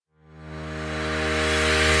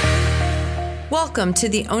Welcome to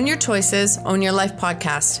the Own Your Choices, Own Your Life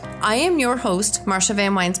podcast. I am your host, Marsha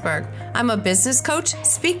Van Weinsberg. I'm a business coach,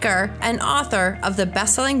 speaker, and author of the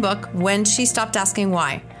best-selling book, When She Stopped Asking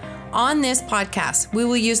Why. On this podcast, we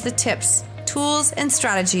will use the tips, tools, and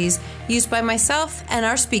strategies used by myself and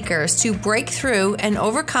our speakers to break through and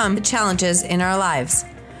overcome the challenges in our lives.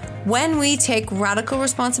 When we take radical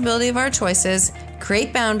responsibility of our choices,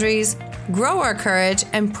 create boundaries, grow our courage,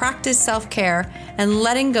 and practice self-care and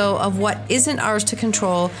letting go of what isn't ours to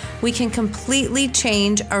control, we can completely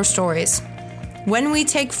change our stories. When we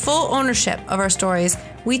take full ownership of our stories,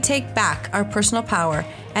 we take back our personal power,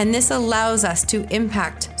 and this allows us to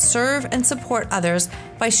impact, serve, and support others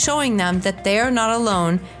by showing them that they are not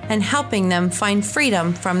alone and helping them find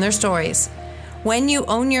freedom from their stories. When you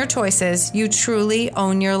own your choices, you truly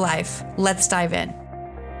own your life. Let's dive in.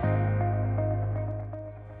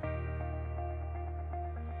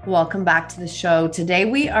 Welcome back to the show. Today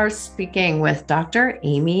we are speaking with Dr.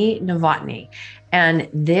 Amy Novotny, and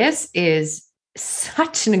this is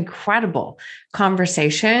such an incredible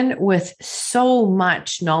conversation with so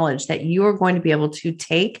much knowledge that you are going to be able to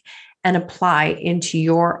take and apply into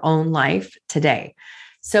your own life today.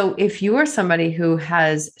 So if you are somebody who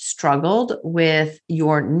has struggled with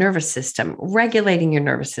your nervous system, regulating your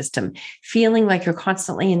nervous system, feeling like you're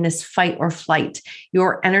constantly in this fight or flight,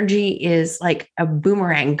 your energy is like a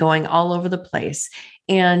boomerang going all over the place,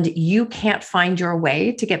 and you can't find your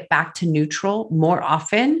way to get back to neutral more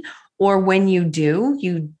often, or when you do,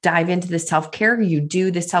 you dive into the self-care, you do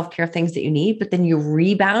the self-care things that you need, but then you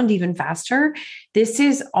rebound even faster. This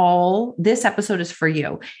episode is for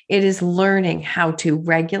you. It is learning how to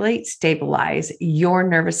regulate, stabilize your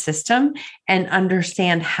nervous system and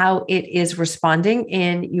understand how it is responding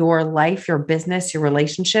in your life, your business, your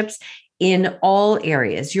relationships, in all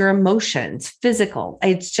areas, your emotions, physical.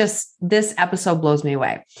 It's just, this episode blows me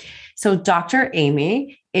away. So Dr.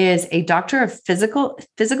 Amy is a doctor of physical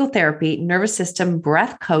therapy, nervous system,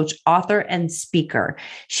 breath coach, author, and speaker.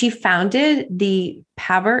 She founded the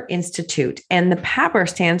PABR Institute, and the PABR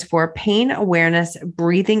stands for Pain Awareness,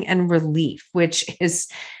 Breathing, and Relief, which is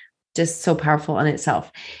just so powerful in itself.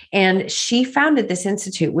 And she founded this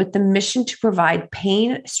institute with the mission to provide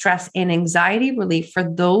pain, stress, and anxiety relief for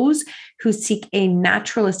those who seek a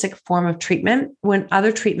naturalistic form of treatment when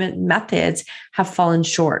other treatment methods have fallen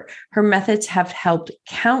short. Her methods have helped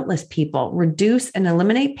countless people reduce and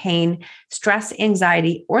eliminate pain, stress,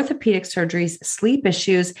 anxiety, orthopedic surgeries, sleep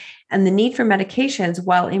issues, and the need for medications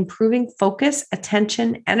while improving focus,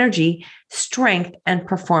 attention, energy, strength, and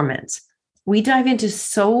performance. We dive into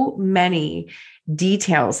so many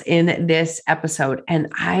details in this episode,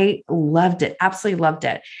 and I loved it, absolutely loved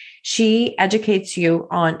it. She educates you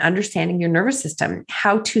on understanding your nervous system,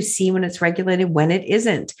 how to see when it's regulated, when it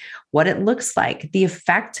isn't, what it looks like, the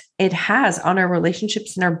effect it has on our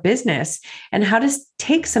relationships and our business, and how to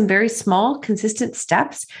take some very small, consistent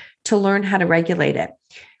steps to learn how to regulate it.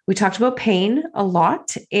 We talked about pain a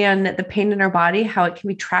lot, and the pain in our body, how it can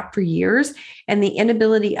be trapped for years, and the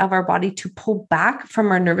inability of our body to pull back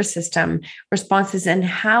from our nervous system responses, and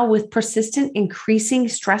how with persistent increasing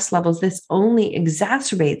stress levels, this only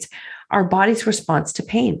exacerbates our body's response to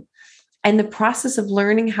pain. And the process of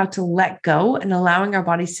learning how to let go and allowing our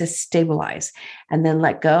bodies to stabilize, and then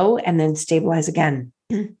let go and then stabilize again.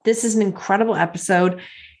 This is an incredible episode.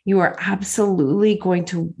 You are absolutely going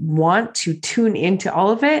to want to tune into all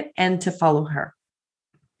of it and to follow her.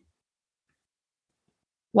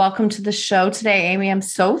 Welcome to the show today, Amy. I'm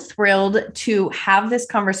so thrilled to have this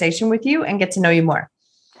conversation with you and get to know you more.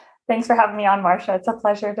 Thanks for having me on, Marsha. It's a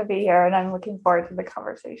pleasure to be here, and I'm looking forward to the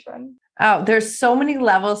conversation. Oh, there's so many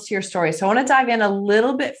levels to your story. So I want to dive in a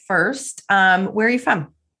little bit first. Where are you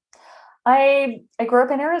from? I grew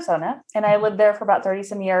up in Arizona, and I lived there for about 30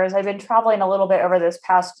 some years. I've been traveling a little bit over this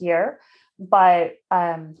past year, but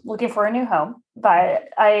looking for a new home. But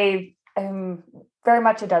I am very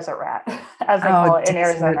much a desert rat, as they call it in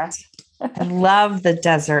Arizona. I love the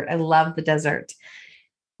desert. I love the desert.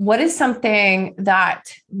 What is something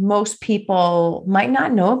that most people might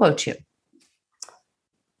not know about you?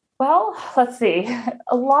 Well, let's see.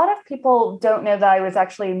 A lot of people don't know that I was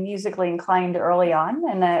actually musically inclined early on,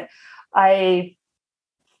 and that I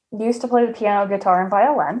used to play the piano, guitar, and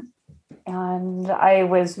violin, and I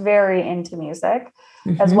was very into music,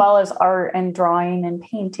 as well as art and drawing and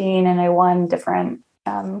painting, and I won different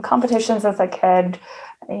competitions as a kid,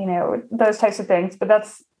 those types of things. But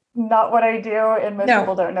that's not what I do, and most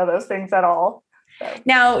people don't know those things at all. So.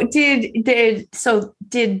 Now, did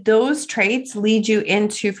those traits lead you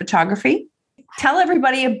into photography? Tell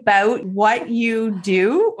everybody about what you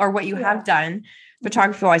do or what you have done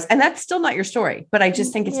photography-wise. And that's still not your story, but I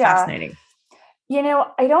just think it's fascinating.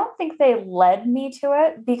 I don't think they led me to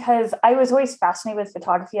it because I was always fascinated with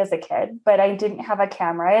photography as a kid, but I didn't have a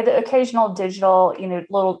camera. I had the occasional digital,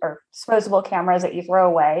 little or disposable cameras that you throw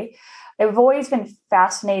away. I've always been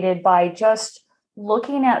fascinated by just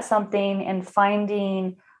looking at something and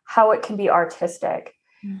finding how it can be artistic.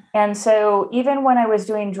 And so even when I was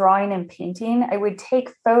doing drawing and painting, I would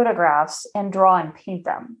take photographs and draw and paint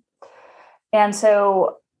them. And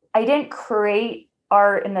so I didn't create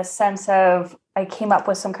art in the sense of I came up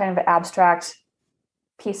with some kind of abstract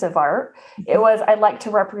piece of art. It was, I like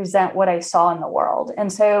to represent what I saw in the world.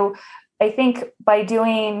 And so I think by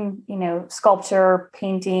doing, sculpture,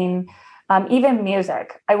 painting, even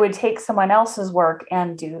music, I would take someone else's work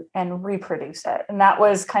and reproduce it. And that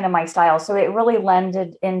was kind of my style. So it really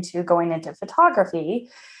lended into going into photography.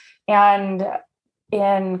 And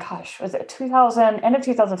was it end of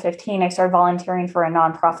 2015, I started volunteering for a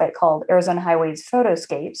nonprofit called Arizona Highways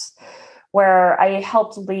Photoscapes, where I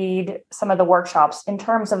helped lead some of the workshops in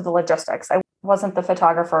terms of the logistics. I wasn't the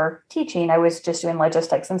photographer teaching, I was just doing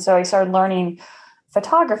logistics. And so I started learning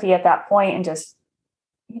photography at that point and just,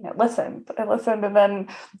 listened. I listened and then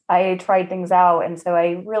I tried things out. And so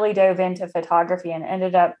I really dove into photography and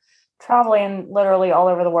ended up traveling literally all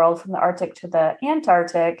over the world from the Arctic to the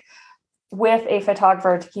Antarctic with a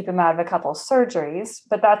photographer to keep him out of a couple of surgeries.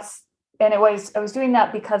 I was doing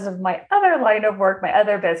that because of my other line of work, my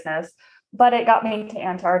other business, but it got me to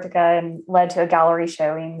Antarctica and led to gallery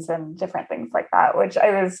showings and different things like that, which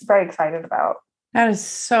I was very excited about. That is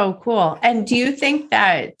so cool. And do you think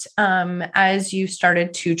that as you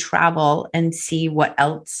started to travel and see what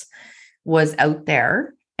else was out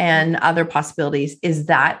there and other possibilities, is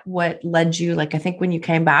that what led you? Like, I think when you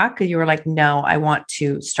came back, you were like, no, I want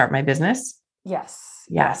to start my business.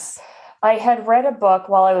 Yes. I had read a book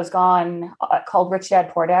while I was gone called Rich Dad,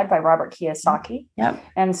 Poor Dad by Robert Kiyosaki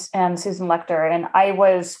and Susan Lecter. And I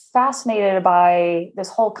was fascinated by this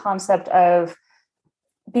whole concept of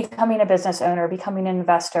becoming a business owner, becoming an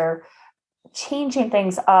investor, changing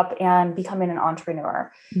things up and becoming an entrepreneur.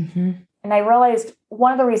 Mm-hmm. And I realized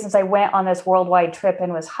one of the reasons I went on this worldwide trip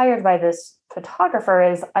and was hired by this photographer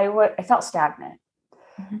is I felt stagnant.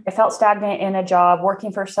 Mm-hmm. I felt stagnant in a job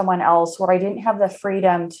working for someone else where I didn't have the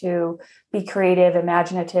freedom to be creative,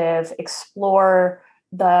 imaginative, explore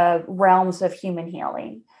the realms of human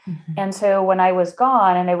healing. Mm-hmm. And so when I was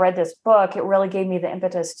gone and I read this book, it really gave me the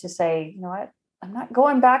impetus to say, you know what? I'm not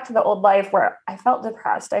going back to the old life where I felt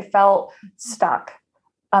depressed. I felt stuck.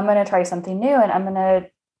 I'm going to try something new and I'm going to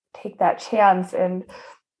take that chance. And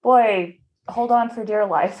boy, hold on for dear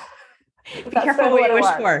life. Be careful what you wish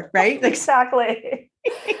for, right? Exactly.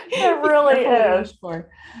 It really is.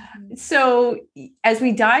 So as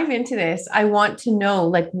we dive into this, I want to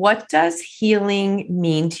know, what does healing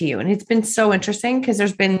mean to you? And it's been so interesting because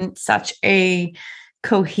there's been such a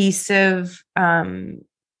cohesive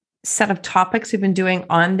set of topics we've been doing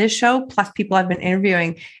on this show, plus people I've been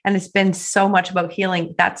interviewing, and it's been so much about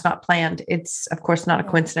healing. That's not planned. It's, of course, not a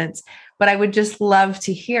coincidence, but I would just love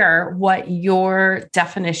to hear what your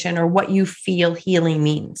definition or what you feel healing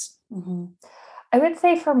means. Mm-hmm. I would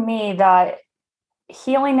say for me that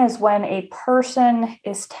healing is when a person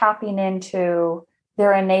is tapping into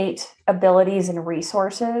their innate abilities and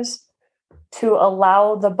resources to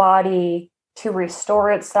allow the body to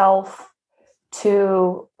restore itself,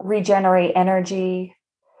 to regenerate energy,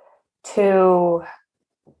 to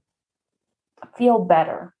feel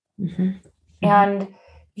better. Mm-hmm. Mm-hmm. And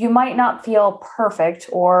you might not feel perfect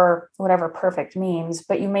or whatever perfect means,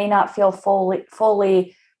 but you may not feel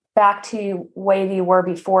fully back to the way you were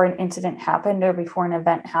before an incident happened or before an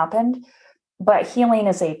event happened. But healing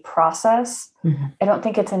is a process. Mm-hmm. I don't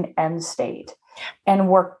think it's an end state. And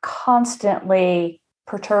we're constantly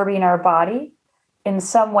perturbing our body in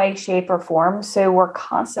some way, shape, or form. So we're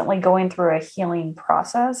constantly going through a healing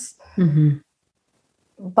process. Mm-hmm.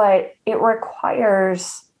 But it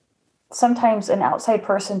requires sometimes an outside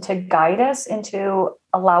person to guide us into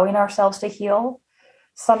allowing ourselves to heal.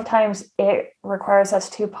 Sometimes it requires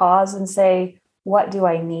us to pause and say, what do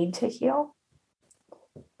I need to heal?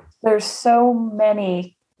 There's so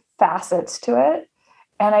many facets to it.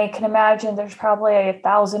 And I can imagine there's probably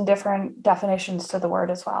 1,000 different definitions to the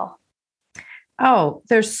word as well. Oh,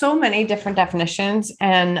 there's so many different definitions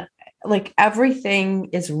and everything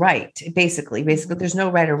is right. Basically, there's no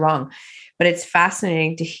right or wrong, but it's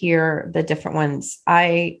fascinating to hear the different ones.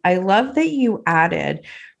 I love that you added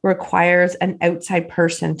requires an outside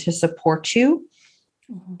person to support you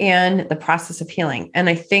in the process of healing. And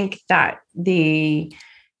I think that the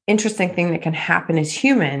interesting thing that can happen as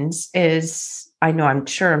humans is I know, I'm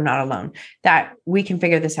sure I'm not alone, that we can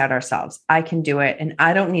figure this out ourselves. I can do it. And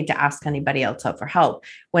I don't need to ask anybody else out for help,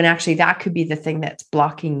 when actually that could be the thing that's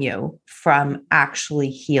blocking you from actually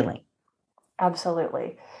healing.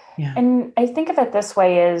 Absolutely. Yeah. And I think of it this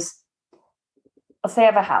way is, let's say I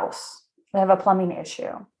have a house, I have a plumbing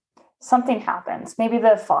issue. Something happens. Maybe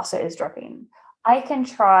the faucet is dripping. I can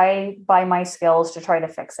try by my skills to try to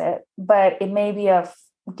fix it, but it may be a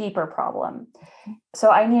deeper problem. So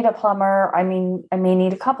I need a plumber. I may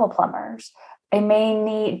need a couple plumbers. I may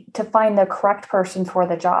need to find the correct person for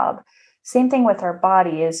the job. Same thing with our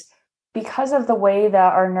body is, because of the way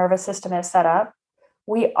that our nervous system is set up,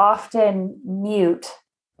 we often mute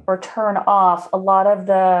or turn off a lot of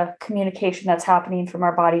the communication that's happening from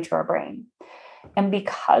our body to our brain. And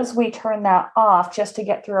because we turn that off just to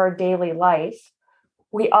get through our daily life,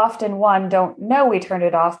 we often, one, don't know we turned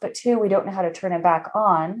it off, but two, we don't know how to turn it back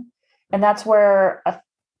on. And that's where a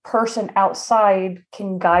person outside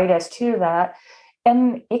can guide us to that.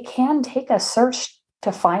 And it can take a search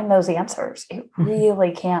to find those answers. It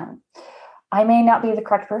really can. I may not be the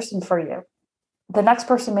correct person for you. The next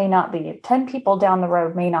person may not be. 10 people down the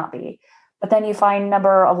road may not be. But then you find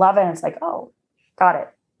number 11, it's like, oh, got it.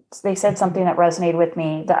 So they said something that resonated with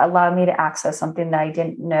me, that allowed me to access something that I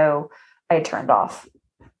didn't know I had turned off.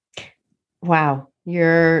 Wow.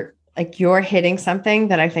 You're hitting something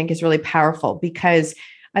that I think is really powerful, because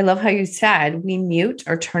I love how you said we mute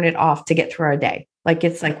or turn it off to get through our day. Like,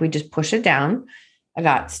 it's like we just push it down. I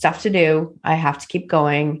got stuff to do. I have to keep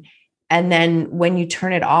going. And then when you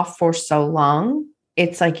turn it off for so long,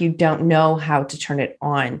 it's like you don't know how to turn it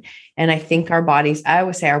on. And I think I always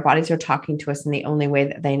say our bodies are talking to us in the only way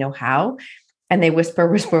that they know how. And they whisper,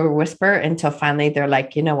 whisper, whisper until finally they're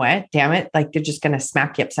like, you know what, damn it. Like, they're just going to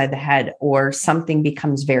smack you upside the head, or something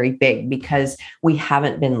becomes very big because we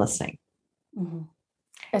haven't been listening. Mm-hmm.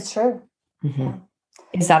 It's true. Mm-hmm. Yeah.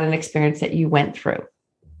 Is that an experience that you went through?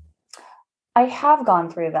 I have gone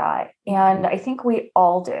through that. And I think we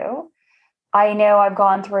all do. I know I've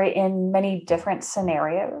gone through it in many different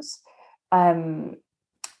scenarios. When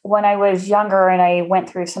I was younger and I went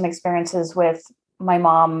through some experiences with my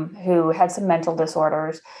mom, who had some mental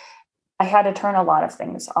disorders, I had to turn a lot of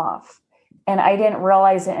things off. And I didn't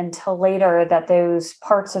realize it until later that those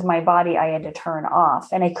parts of my body I had to turn off,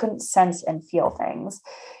 and I couldn't sense and feel things.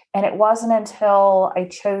 And it wasn't until I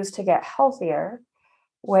chose to get healthier,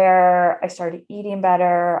 where I started eating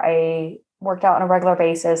better, I worked out on a regular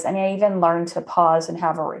basis, and I even learned to pause and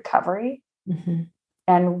have a recovery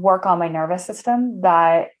and work on my nervous system,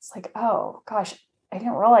 that it's like, oh gosh, I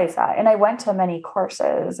didn't realize that. And I went to many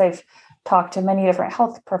courses. I've talked to many different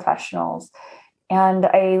health professionals, and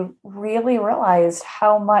I really realized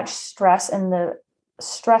how much stress and the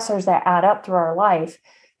stressors that add up through our life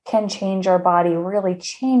can change our body, really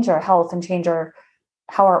change our health, and change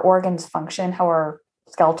how our organs function, how our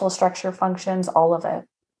skeletal structure functions, all of it.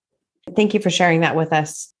 Thank you for sharing that with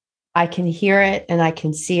us. I can hear it, and I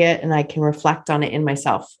can see it, and I can reflect on it in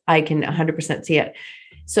myself. I can 100% see it.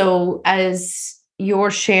 So as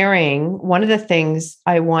you're sharing, one of the things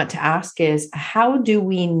I want to ask is, how do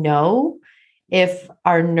we know if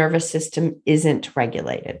our nervous system isn't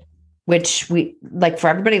regulated? Which we, like, for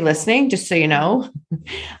everybody listening, just so you know,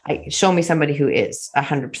 show me somebody who is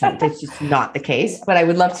 100%. That's just not the case, but I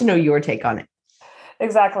would love to know your take on it.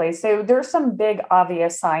 Exactly. So there's some big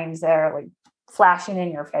obvious signs there, like flashing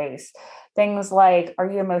in your face. Things like,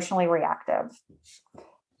 are you emotionally reactive?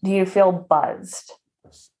 Do you feel buzzed?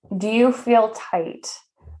 Do you feel tight,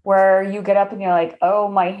 where you get up and you're like, oh,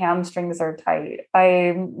 my hamstrings are tight.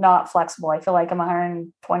 I'm not flexible. I feel like I'm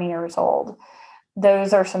 120 years old.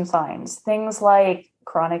 Those are some signs. Things like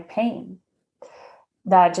chronic pain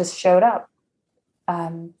that just showed up.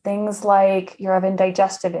 Things like you're having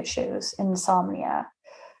digestive issues, insomnia,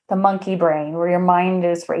 the monkey brain, where your mind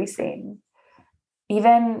is racing.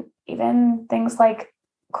 Even things like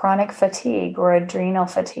chronic fatigue or adrenal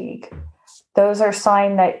fatigue. Those are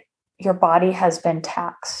signs that your body has been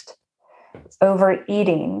taxed.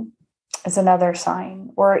 Overeating is another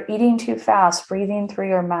sign, or eating too fast, breathing through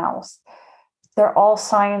your mouth. They're all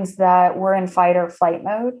signs that we're in fight or flight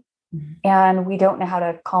mode, and we don't know how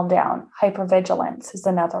to calm down. Hypervigilance is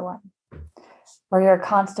another one, where you're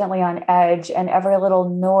constantly on edge, and every little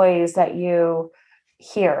noise that you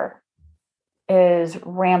hear is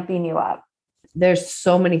ramping you up. There's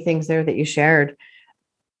so many things there that you shared.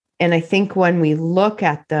 And I think when we look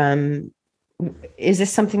at them, is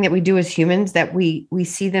this something that we do as humans, that we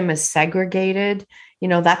see them as segregated? You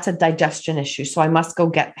know, that's a digestion issue, so I must go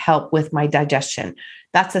get help with my digestion.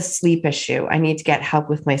 That's a sleep issue. I need to get help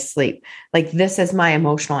with my sleep. Like, this is my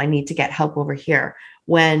emotional. I need to get help over here.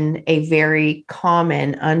 when a very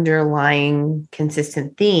common underlying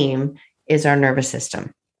consistent theme is our nervous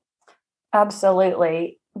system?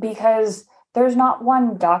 Absolutely. Because there's not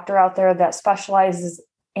one doctor out there that specializes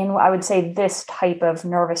in, I would say, this type of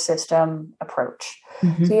nervous system approach.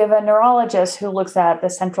 Mm-hmm. So you have a neurologist who looks at the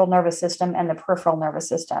central nervous system and the peripheral nervous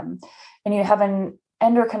system. And you have an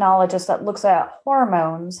endocrinologist that looks at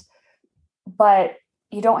hormones, but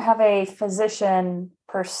you don't have a physician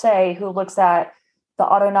per se who looks at the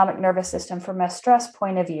autonomic nervous system from a stress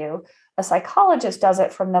point of view. A psychologist does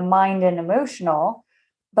it from the mind and emotional,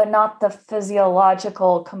 but not the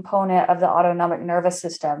physiological component of the autonomic nervous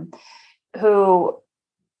system, who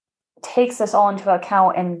takes this all into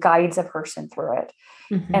account and guides a person through it.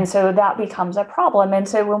 Mm-hmm. And so that becomes a problem. And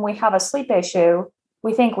so when we have a sleep issue,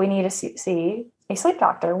 we think we need to see a sleep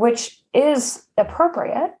doctor, which is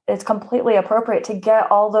appropriate. It's completely appropriate to get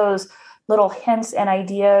all those little hints and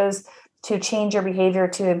ideas to change your behavior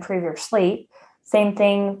to improve your sleep. Same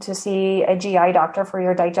thing to see a GI doctor for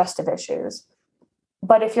your digestive issues.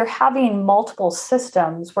 But if you're having multiple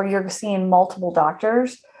systems where you're seeing multiple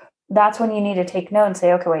doctors, that's when you need to take note and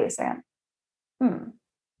say, okay, wait a second.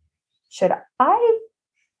 Should I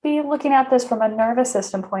be looking at this from a nervous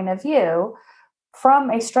system point of view, from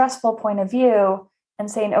a stressful point of view, and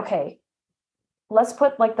saying, okay, let's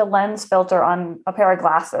put like the lens filter on a pair of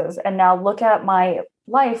glasses and now look at my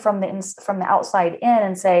life from the outside in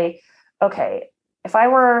and say, okay, if I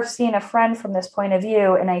were seeing a friend from this point of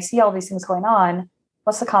view and I see all these things going on,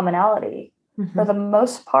 what's the commonality? Mm-hmm. For the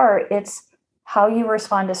most part, it's how you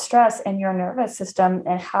respond to stress and your nervous system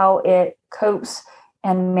and how it copes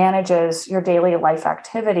and manages your daily life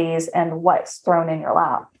activities and what's thrown in your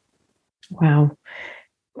lap. Wow.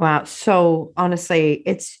 So honestly,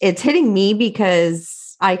 it's hitting me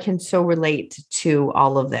because I can so relate to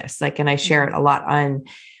all of this. Like, and I share it a lot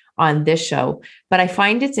on this show, but I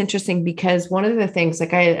find it's interesting because one of the things,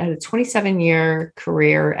 like I had a 27-year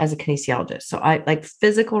career as a kinesiologist. So I like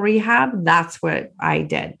physical rehab. That's what I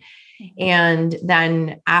did. And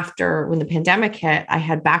then after, when the pandemic hit, I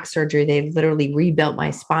had back surgery. They literally rebuilt my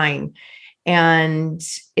spine. And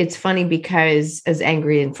it's funny because as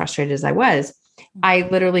angry and frustrated as I was, I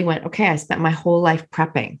literally went, okay, I spent my whole life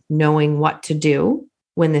prepping, knowing what to do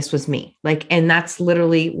when this was me. Like, and that's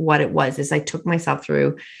literally what it was, is I took myself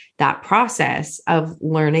through that process of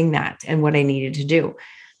learning that and what I needed to do.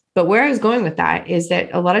 But where I was going with that is that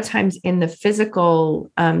a lot of times in the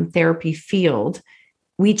physical therapy field,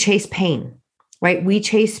 we chase pain, right? We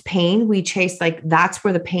chase pain. We chase, like, that's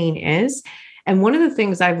where the pain is. And one of the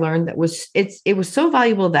things I've learned that it was so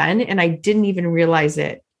valuable then, and I didn't even realize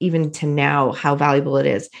it even to now, how valuable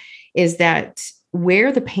it is that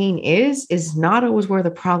where the pain is not always where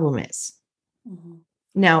the problem is. Mm-hmm.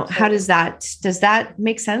 Now, how does that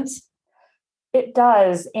make sense? It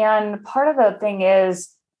does. And part of the thing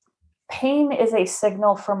is pain is a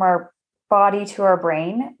signal from our body to our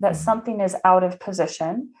brain that something is out of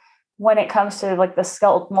position when it comes to like the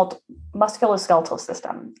musculoskeletal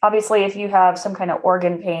system. Obviously, if you have some kind of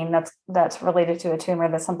organ pain that's related to a tumor,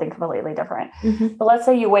 that's something completely different. Mm-hmm. But let's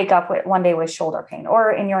say you wake up one day with shoulder pain,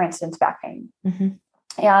 or in your instance, back pain.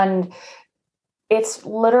 Mm-hmm. And it's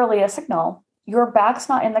literally a signal. Your back's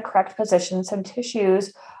not in the correct position. Some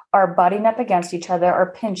tissues are butting up against each other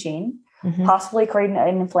or pinching, mm-hmm. possibly creating an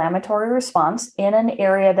inflammatory response in an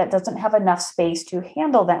area that doesn't have enough space to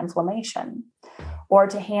handle that inflammation or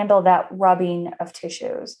to handle that rubbing of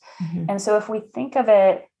tissues. Mm-hmm. And so if we think of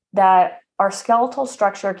it that our skeletal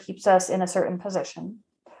structure keeps us in a certain position,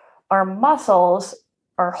 our muscles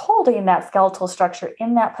are holding that skeletal structure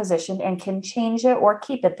in that position and can change it or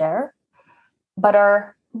keep it there. But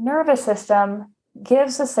our nervous system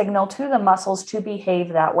gives a signal to the muscles to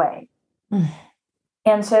behave that way. Mm.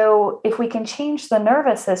 And so if we can change the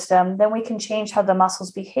nervous system, then we can change how the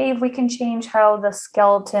muscles behave. We can change how the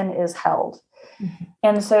skeleton is held. Mm-hmm.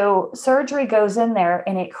 And so surgery goes in there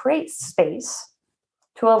and it creates space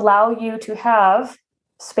to allow you to have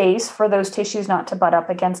space for those tissues not to butt up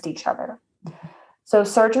against each other. Mm-hmm. So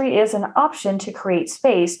surgery is an option to create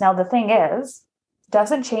space. Now, the thing is, it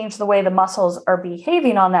doesn't change the way the muscles are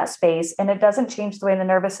behaving on that space, and it doesn't change the way the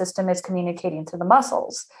nervous system is communicating to the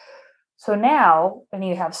muscles. So now when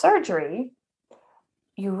you have surgery,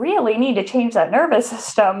 you really need to change that nervous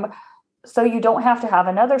system so you don't have to have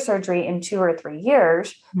another surgery in 2 or 3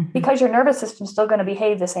 years, mm-hmm. because your nervous system is still going to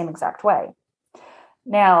behave the same exact way.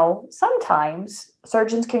 Now, sometimes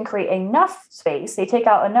surgeons can create enough space. They take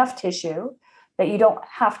out enough tissue that you don't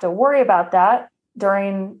have to worry about that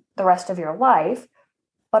during the rest of your life.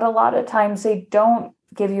 But a lot of times they don't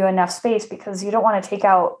give you enough space because you don't want to take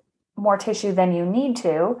out more tissue than you need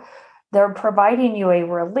to. they're providing you a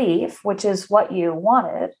relief, which is what you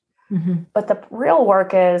wanted. Mm-hmm. But the real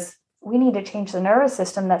work is we need to change the nervous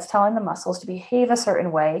system that's telling the muscles to behave a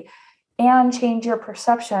certain way and change your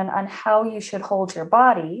perception on how you should hold your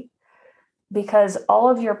body, because all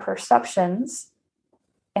of your perceptions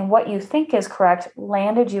and what you think is correct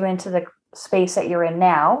landed you into the space that you're in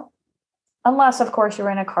now, unless, of course, you're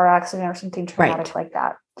in a car accident or something traumatic like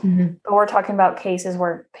that. Mm-hmm. But we're talking about cases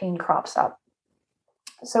where pain crops up.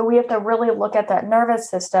 So we have to really look at that nervous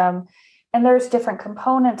system, and there's different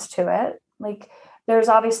components to it. Like there's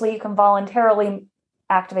obviously, you can voluntarily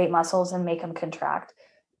activate muscles and make them contract.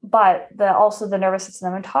 But also the nervous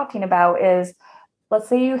system I'm talking about is, let's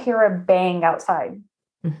say you hear a bang outside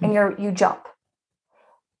Mm-hmm. and you jump.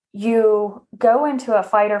 You go into a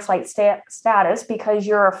fight or flight status because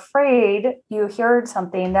you're afraid you heard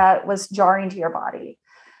something that was jarring to your body.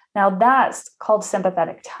 Now that's called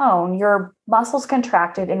sympathetic tone. Your muscles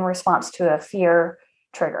contracted in response to a fear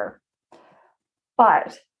trigger.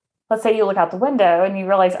 But let's say you look out the window and you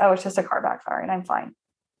realize, oh, it's just a car backfiring. I'm fine.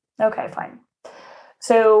 Okay, fine.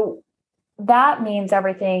 So that means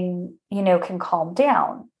everything, can calm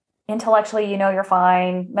down. Intellectually, you're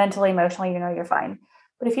fine. Mentally, emotionally, you're fine.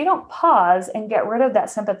 But if you don't pause and get rid of that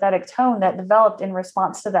sympathetic tone that developed in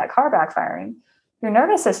response to that car backfiring, your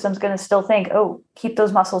nervous system's going to still think, oh, keep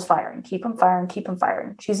those muscles firing, keep them firing, keep them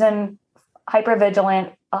firing. She's in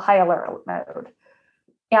hypervigilant, a high alert mode.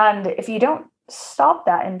 And if you don't stop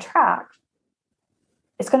that in track,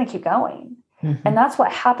 it's going to keep going. Mm-hmm. And that's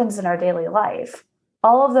what happens in our daily life.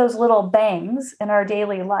 All of those little bangs in our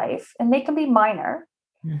daily life, and they can be minor,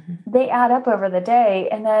 Mm-hmm. they add up over the day.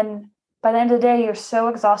 And then by the end of the day, you're so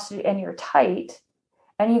exhausted and you're tight,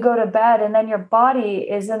 and you go to bed, and then your body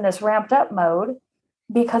is in this ramped up mode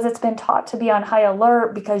because it's been taught to be on high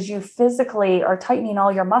alert, because you physically are tightening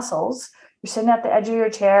all your muscles. You're sitting at the edge of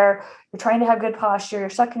your chair. You're trying to have good posture.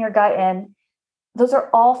 You're sucking your gut in. Those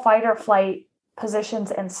are all fight or flight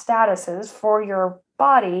positions and statuses for your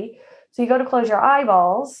body. So you go to close your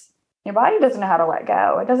eyeballs. Your body doesn't know how to let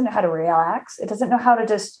go. It doesn't know how to relax. It doesn't know how to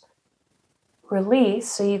just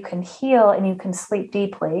release so you can heal and you can sleep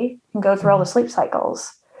deeply and go through all the sleep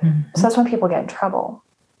cycles. Mm-hmm. So that's when people get in trouble.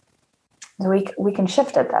 We can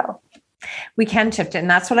shift it though. We can shift it. And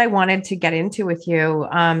that's what I wanted to get into with you.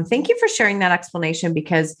 Thank you for sharing that explanation,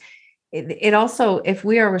 because it also, if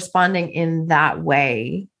we are responding in that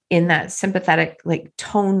way, in that sympathetic,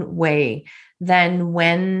 tone way, then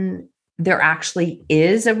when there actually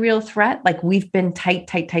is a real threat, like we've been tight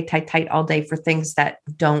all day for things that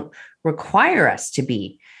don't require us to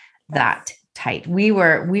be that tight. We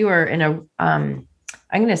were in a, I'm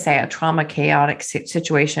going to say a trauma chaotic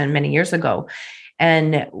situation many years ago.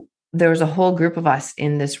 And there was a whole group of us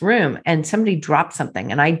in this room, and somebody dropped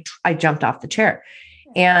something, and I jumped off the chair,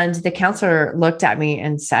 and the counselor looked at me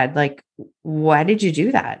and said, why did you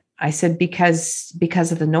do that? I said, because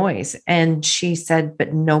of the noise. And she said,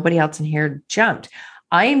 but nobody else in here jumped.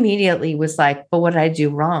 I immediately was like, but what did I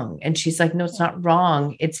do wrong? And she's like, no, it's not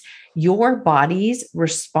wrong. It's your body's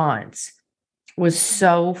response was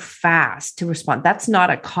so fast to respond. That's not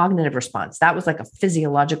a cognitive response. That was like a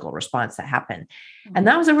physiological response that happened. And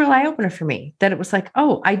that was a real eye opener for me, that it was like,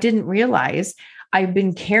 oh, I didn't realize I've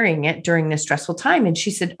been carrying it during this stressful time. And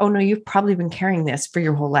she said, oh no, you've probably been carrying this for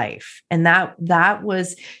your whole life. And that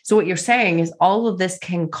was, so what you're saying is all of this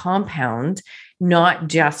can compound, not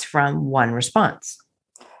just from one response.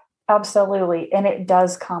 Absolutely. And it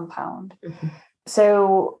does compound. Mm-hmm.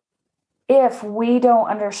 So if we don't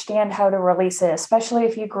understand how to release it, especially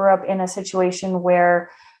if you grew up in a situation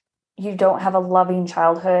where you don't have a loving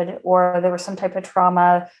childhood, or there was some type of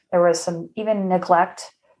trauma, there was some even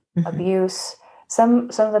neglect, mm-hmm. abuse. Some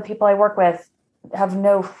of the people I work with have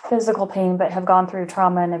no physical pain, but have gone through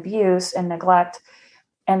trauma and abuse and neglect.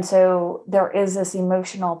 And so there is this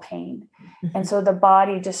emotional pain. Mm-hmm. And so the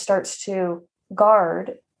body just starts to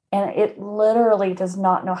guard, and it literally does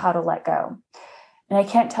not know how to let go. And I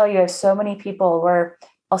can't tell you, I have so many people where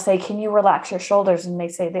I'll say, can you relax your shoulders? And they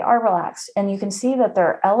say they are relaxed. And you can see that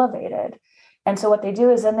they're elevated. And so what they do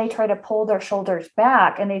is then they try to pull their shoulders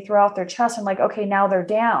back, and they throw out their chest. I'm like, okay, now they're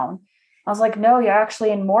down. I was like, no, you're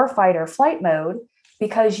actually in more fight or flight mode,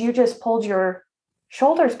 because you just pulled your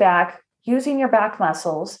shoulders back using your back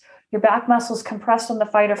muscles. Your back muscles compressed on the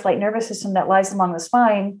fight or flight nervous system that lies along the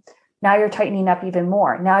spine. Now you're tightening up even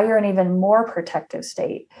more. Now you're in even more protective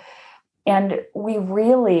state. And we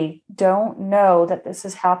really don't know that this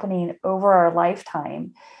is happening over our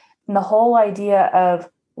lifetime. And the whole idea of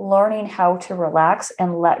learning how to relax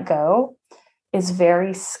and let go is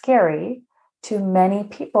very scary to many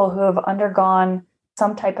people who have undergone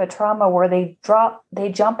some type of trauma where they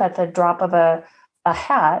jump at the drop of a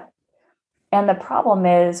hat. And the problem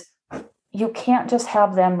is you can't just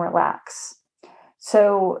have them relax.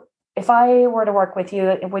 So if I were to work with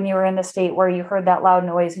you when you were in the state where you heard that loud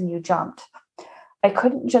noise and you jumped, I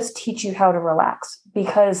couldn't just teach you how to relax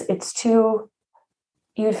because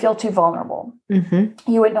you'd feel too vulnerable.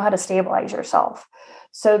 Mm-hmm. You wouldn't know how to stabilize yourself.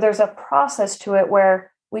 So there's a process to it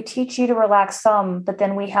where we teach you to relax some, but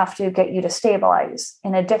then we have to get you to stabilize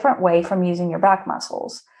in a different way from using your back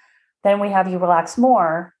muscles. Then we have you relax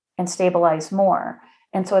more and stabilize more.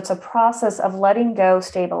 And so it's a process of letting go,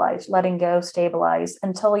 stabilize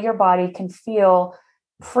until your body can feel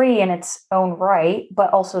free in its own right,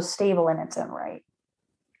 but also stable in its own right.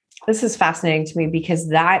 This is fascinating to me because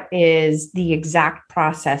that is the exact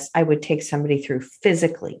process I would take somebody through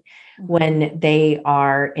physically when they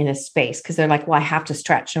are in a space, because they're like, well, I have to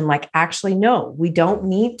stretch. And I'm like, actually, no, we don't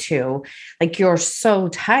need to. Like, you're so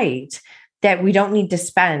tight that we don't need to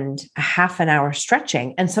spend a half an hour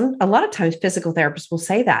stretching. And a lot of times physical therapists will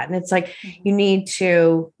say that. And it's like, you need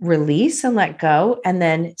to release and let go and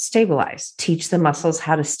then stabilize, teach the muscles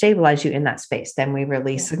how to stabilize you in that space. Then we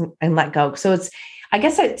release and let go. So I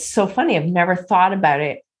guess it's so funny. I've never thought about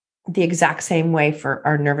it the exact same way for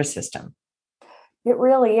our nervous system. It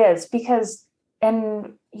really is because,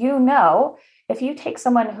 and if you take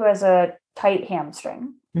someone who has a tight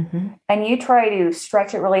hamstring and you try to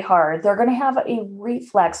stretch it really hard, they're going to have a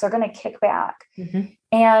reflex. They're going to kick back.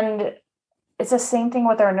 And it's the same thing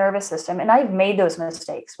with our nervous system. And I've made those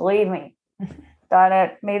mistakes, believe me. Done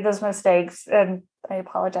it, made those mistakes. And I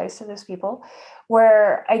apologize to those people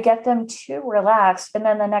where I get them too relaxed. And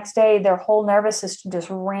then the next day, their whole nervous system just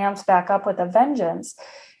ramps back up with a vengeance.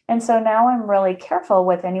 And so now I'm really careful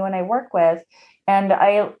with anyone I work with. And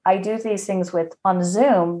I do these things on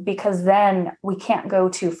Zoom because then we can't go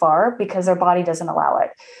too far because their body doesn't allow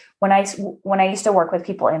it. When I used to work with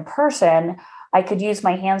people in person, I could use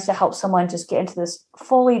my hands to help someone just get into this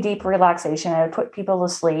fully deep relaxation. I would put people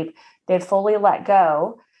to sleep. They'd fully let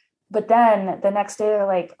go. But then the next day they're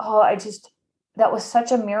like, oh, that was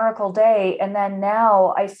such a miracle day. And then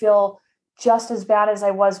now I feel just as bad as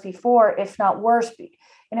I was before, if not worse.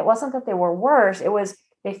 And it wasn't that they were worse. It was,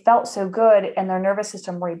 they felt so good and their nervous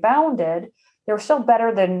system rebounded. They were still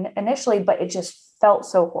better than initially, but it just felt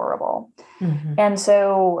so horrible. And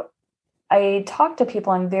so I talk to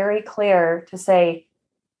people, I'm very clear to say,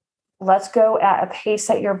 let's go at a pace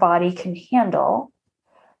that your body can handle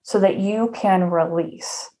so that you can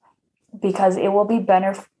release, because it will be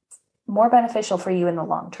more beneficial for you in the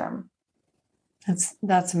long term.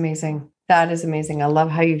 That's amazing. That is amazing. I love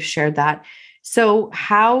how you've shared that. So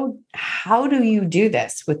how do you do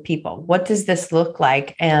this with people? What does this look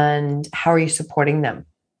like and how are you supporting them?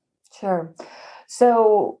 Sure.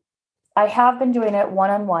 So I have been doing it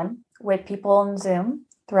one-on-one with people on Zoom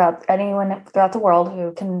anyone throughout the world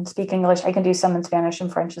who can speak English. I can do some in Spanish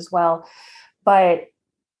and French as well. But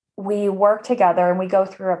we work together and we go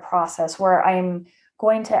through a process where I'm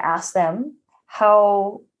going to ask them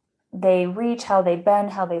how they reach, how they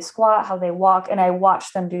bend, how they squat, how they walk. And I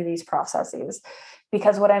watch them do these processes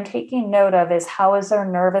because what I'm taking note of is how is their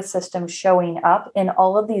nervous system showing up in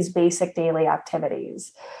all of these basic daily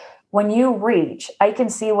activities. When you reach, I can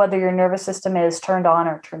see whether your nervous system is turned on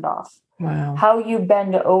or turned off. Wow. How you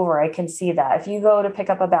bend over, I can see that. If you go to pick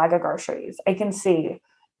up a bag of groceries, I can see,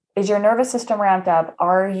 is your nervous system ramped up?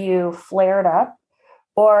 Are you flared up?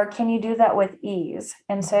 Or can you do that with ease?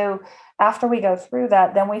 And so after we go through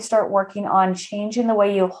that, then we start working on changing the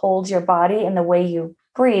way you hold your body and the way you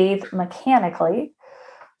breathe mechanically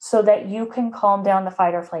so that you can calm down the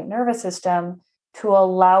fight or flight nervous system to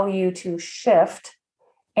allow you to shift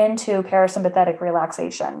into parasympathetic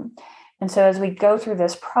relaxation. And so as we go through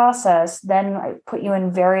this process, then I put you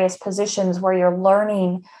in various positions where you're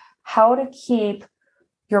learning how to keep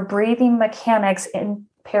your breathing mechanics in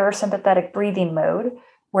parasympathetic breathing mode,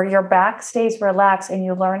 where your back stays relaxed and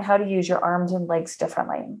you learn how to use your arms and legs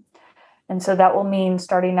differently. And so that will mean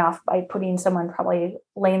starting off by putting someone, probably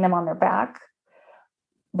laying them on their back,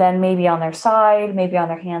 then maybe on their side, maybe on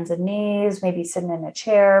their hands and knees, maybe sitting in a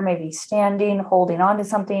chair, maybe standing, holding on to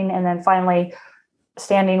something, and then finally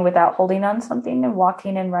standing without holding on something and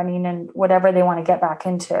walking and running and whatever they want to get back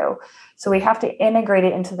into. So we have to integrate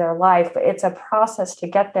it into their life, but it's a process to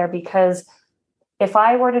get there, because if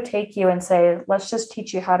I were to take you and say, let's just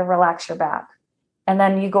teach you how to relax your back, and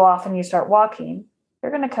then you go off and you start walking,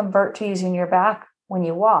 you're going to convert to using your back when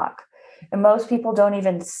you walk. And most people don't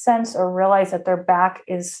even sense or realize that their back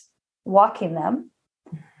is walking them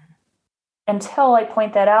until I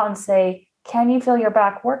point that out and say, can you feel your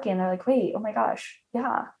back working? They're like, wait, oh my gosh,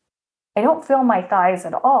 yeah. I don't feel my thighs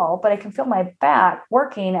at all, but I can feel my back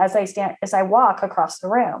working as I walk across the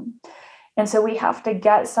room. And so we have to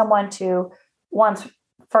get someone to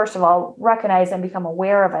first of all, recognize and become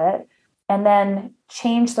aware of it, and then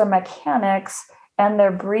change their mechanics and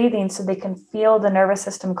their breathing so they can feel the nervous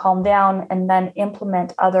system calm down, and then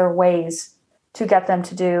implement other ways to get them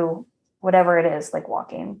to do whatever it is, like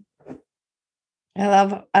walking. I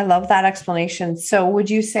love that explanation. So would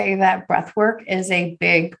you say that breath work is a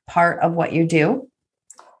big part of what you do?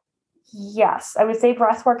 Yes, I would say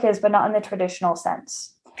breath work is, but not in the traditional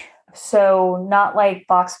sense. So not like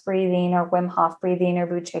box breathing or Wim Hof breathing or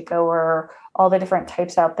Buchiko or all the different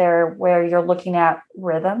types out there where you're looking at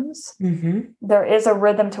rhythms. Mm-hmm. There is a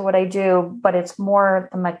rhythm to what I do, but it's more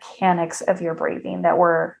the mechanics of your breathing that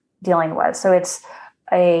we're dealing with. So it's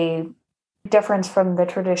a difference from the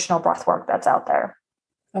traditional breath work that's out there.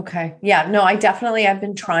 Okay. Yeah, no, I've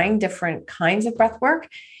been trying different kinds of breath work,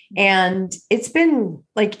 and it's been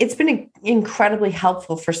incredibly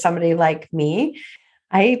helpful for somebody like me.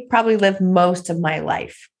 I probably lived most of my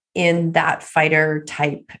life in that fighter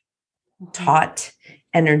type taut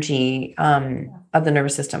energy of the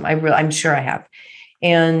nervous system. I'm sure I have.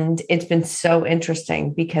 And it's been so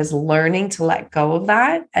interesting because learning to let go of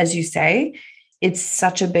that, as you say, it's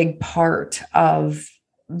such a big part of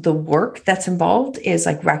the work that's involved, is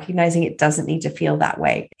like recognizing it doesn't need to feel that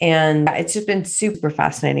way. And it's just been super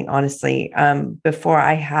fascinating, honestly. Before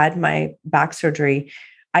I had my back surgery,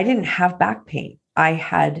 I didn't have back pain. I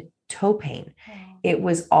had toe pain. It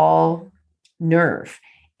was all nerve.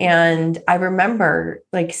 And I remember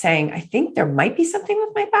like saying, I think there might be something with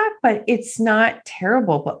my back, but it's not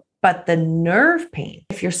terrible. But the nerve pain,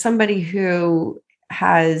 if you're somebody who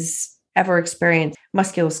has ever experienced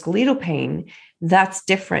musculoskeletal pain, that's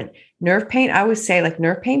different. Nerve pain, I always say like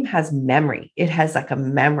nerve pain has memory. It has like a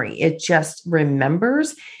memory. It just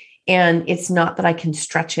remembers. And it's not that I can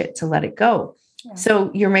stretch it to let it go. Yeah.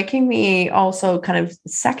 So you're making me also kind of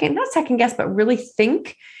not second guess, but really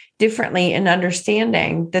think differently and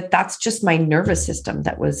understanding that that's just my nervous system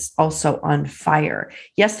that was also on fire.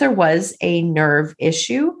 Yes, there was a nerve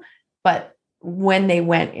issue, but when they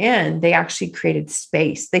went in, they actually created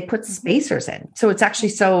space. They put spacers in. So it's actually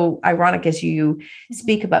so ironic as you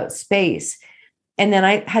speak about space. And then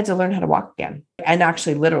I had to learn how to walk again, and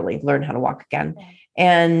actually literally learn how to walk again.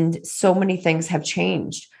 And so many things have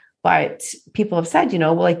changed. But people have said,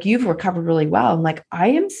 well, like you've recovered really well. I'm like, I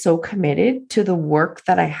am so committed to the work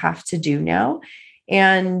that I have to do now.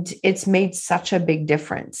 And it's made such a big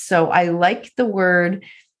difference. So I like the word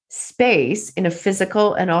space in a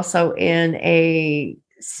physical and also in a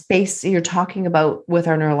space you're talking about with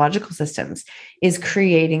our neurological systems, is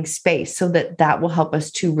creating space so that will help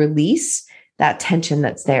us to release that tension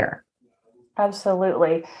that's there.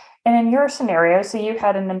 Absolutely. And in your scenario, so you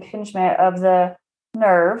had an impingement of the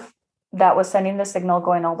nerve that was sending the signal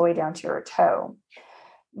going all the way down to your toe.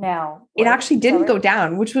 Now, it actually didn't go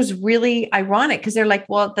down, which was really ironic because they're like,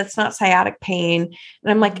 well, that's not sciatic pain. And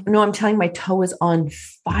I'm like, no, I'm telling you, my toe is on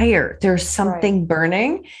fire. There's something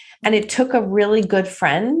burning. And it took a really good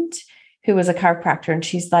friend who was a chiropractor. And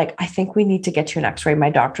she's like, I think we need to get you an x-ray. My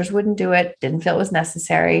doctors wouldn't do it. Didn't feel it was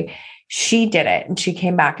necessary. She did it. And she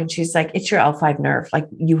came back and she's like, it's your L5 nerve. Like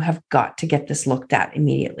you have got to get this looked at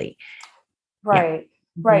immediately. Right.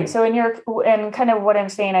 Yeah. Right. So and kind of what I'm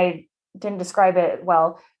saying, I didn't describe it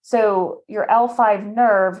well. So your L5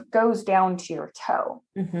 nerve goes down to your toe.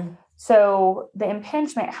 Mm-hmm. So the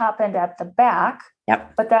impingement happened at the back,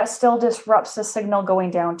 but that still disrupts the signal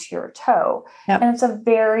going down to your toe. Yep. And it's a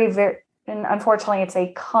very, very, and unfortunately, it's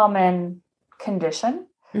a common condition,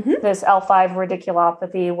 this L5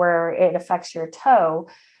 radiculopathy, where it affects your toe.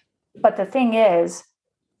 But the thing is,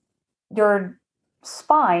 your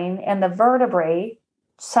spine and the vertebrae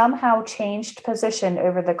somehow changed position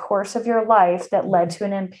over the course of your life that led to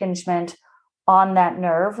an impingement on that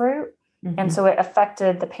nerve root. Mm-hmm. And so it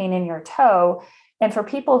affected the pain in your toe. And for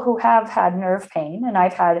people who have had nerve pain, and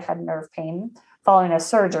I've had nerve pain following a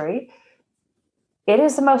surgery, it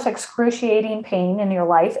is the most excruciating pain in your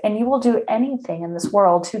life, and you will do anything in this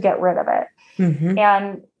world to get rid of it. Mm-hmm.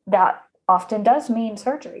 And that often does mean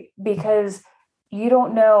surgery, because you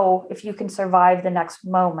don't know if you can survive the next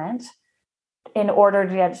moment in order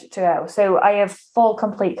to get to go. So I have full,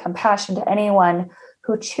 complete compassion to anyone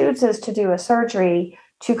who chooses to do a surgery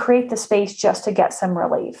to create the space just to get some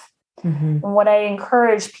relief. Mm-hmm. And what I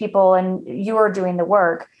encourage people, and you are doing the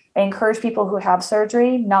work, I encourage people who have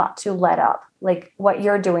surgery not to let up. Like what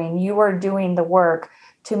you're doing, you are doing the work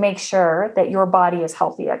to make sure that your body is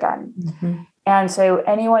healthy again. Mm-hmm. And so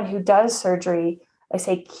anyone who does surgery, I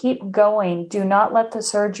say, keep going. Do not let the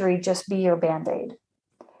surgery just be your Band-Aid.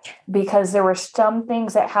 because there were some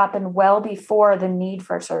things that happened well before the need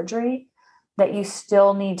for surgery that you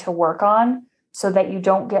still need to work on so that you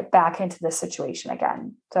don't get back into this situation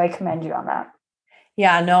again. So I commend you on that.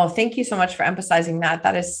 Yeah, no, thank you so much for emphasizing that.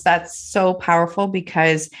 That's so powerful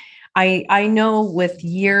because I know with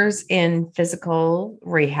years in physical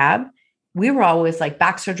rehab, we were always like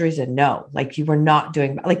back surgery is a no, like you were not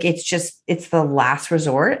doing like it's the last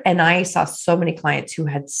resort. And I saw so many clients who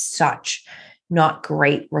had such not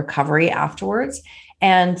great recovery afterwards.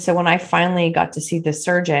 And so when I finally got to see the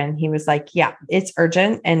surgeon, he was like, yeah, it's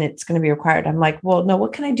urgent and it's going to be required. I'm like, well, no,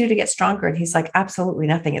 what can I do to get stronger? And he's like, absolutely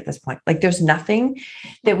nothing at this point. Like there's nothing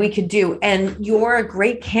that we could do. And you're a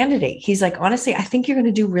great candidate. He's like, honestly, I think you're going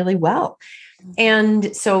to do really well.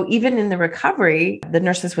 And so even in the recovery, the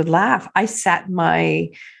nurses would laugh. I set my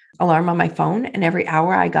alarm on my phone and every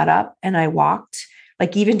hour I got up and I walked,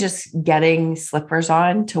 like even just getting slippers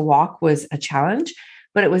on to walk was a challenge.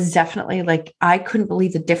 But it was definitely like, I couldn't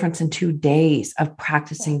believe the difference in 2 days of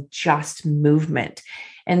practicing just movement.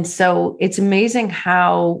 And so it's amazing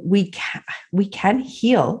how we can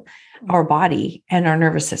heal our body and our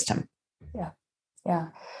nervous system. Yeah. Yeah.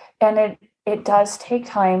 And it does take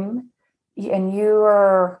time. And you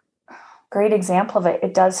are a great example of it.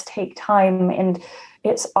 It does take time. And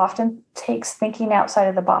it often takes thinking outside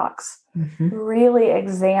of the box. Mm-hmm. Really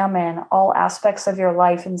examine all aspects of your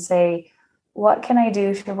life and say, what can I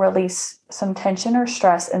do to release some tension or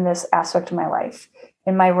stress in this aspect of my life,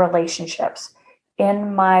 in my relationships,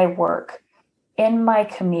 in my work, in my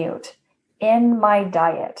commute, in my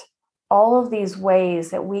diet? All of these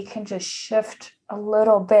ways that we can just shift a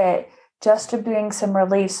little bit just to bring some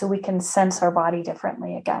relief so we can sense our body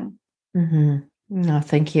differently again. Mm-hmm. No,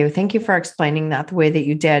 thank you. Thank you for explaining that the way that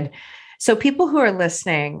you did. So people who are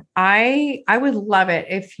listening, I would love it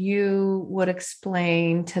if you would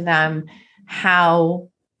explain to them how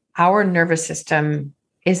our nervous system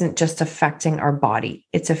isn't just affecting our body.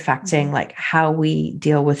 It's affecting like how we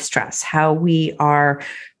deal with stress, how we are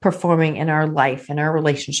performing in our life, in our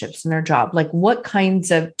relationships, in our job, like what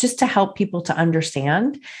kinds of, just to help people to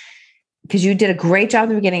understand, because you did a great job in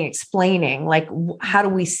the beginning explaining, like, how do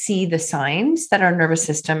we see the signs that our nervous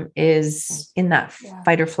system is in that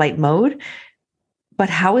fight or flight mode, but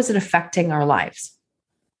how is it affecting our lives?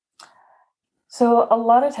 So a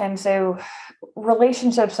lot of times,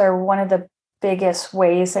 relationships are one of the biggest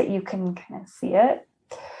ways that you can kind of see it.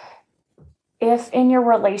 If in your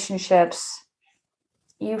relationships,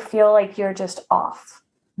 you feel like you're just off,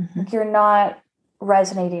 like you're not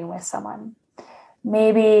resonating with someone,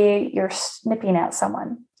 maybe you're snipping at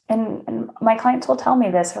someone. And my clients will tell me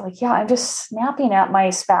this. They're like, yeah, I'm just snapping at my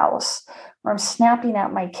spouse or I'm snapping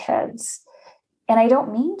at my kids. And I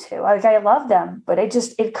don't mean to. Like, I love them, but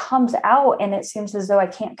it comes out and it seems as though I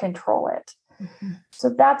can't control it. Mm-hmm. So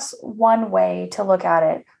that's one way to look at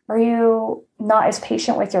it. Are you not as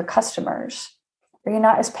patient with your customers? Are you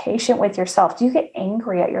not as patient with yourself? Do you get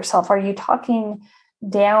angry at yourself? Are you talking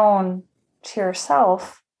down to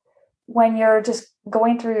yourself when you're just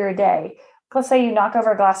going through your day? Let's say you knock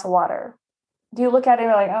over a glass of water. Do you look at it and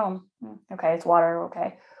you're like, oh, okay, it's water,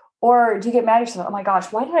 okay. Or do you get mad at yourself? Oh my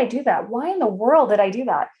gosh, why did I do that? Why in the world did I do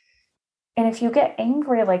that? And if you get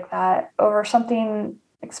angry like that over something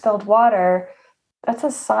like spilled water, that's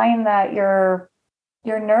a sign that your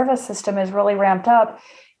nervous system is really ramped up,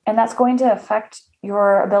 and that's going to affect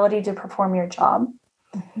your ability to perform your job.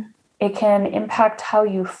 Mm-hmm. It can impact how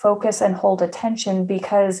you focus and hold attention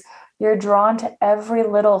because you're drawn to every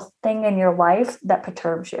little thing in your life that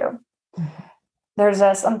perturbs you. Mm-hmm. There's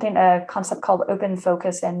a concept called open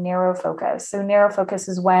focus and narrow focus. So narrow focus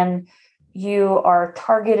is when you are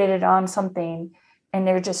targeted on something and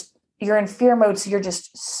you're in fear mode. So you're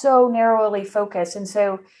just so narrowly focused. And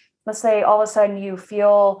so let's say all of a sudden you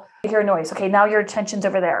hear a noise. Okay, now your attention's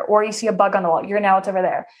over there. Or you see a bug on the wall. It's over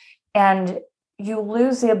there. And you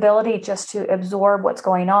lose the ability just to absorb what's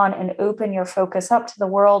going on and open your focus up to the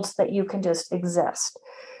worlds that you can just exist.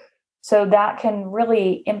 So that can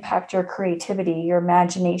really impact your creativity, your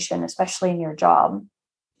imagination, especially in your job.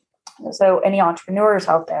 So any entrepreneurs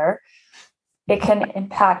out there, it can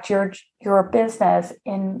impact your business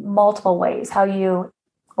in multiple ways, how you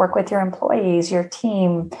work with your employees, your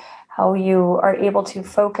team, how you are able to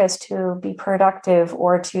focus to be productive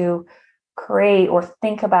or to create or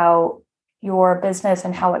think about your business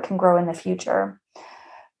and how it can grow in the future.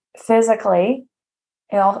 Physically,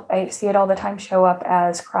 I see it all the time show up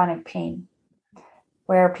as chronic pain,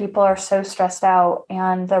 where people are so stressed out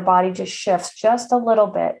and their body just shifts just a little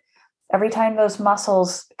bit. Every time those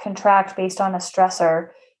muscles contract based on a stressor,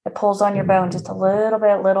 it pulls on your bone just a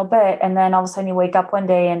little bit. And then all of a sudden you wake up one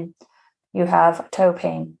day and you have toe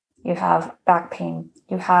pain, you have back pain,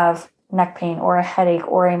 you have neck pain or a headache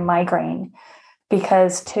or a migraine,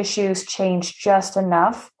 because tissues changed just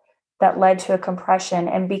enough that led to a compression.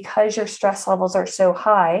 And because your stress levels are so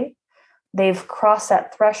high, they've crossed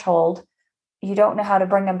that threshold. You don't know how to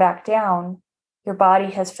bring them back down. Your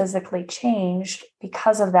body has physically changed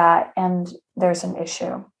because of that, and there's an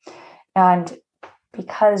issue. And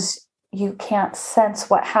because you can't sense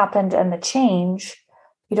what happened and the change,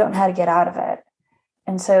 you don't know how to get out of it.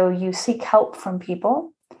 And so you seek help from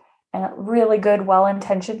people, and really good,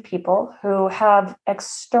 well-intentioned people who have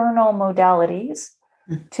external modalities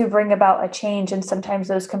to bring about a change. And sometimes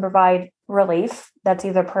those can provide relief that's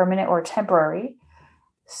either permanent or temporary.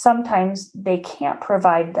 Sometimes they can't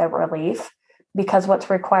provide that relief because what's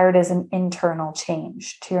required is an internal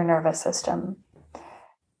change to your nervous system.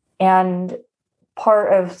 And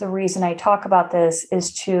part of the reason I talk about this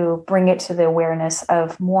is to bring it to the awareness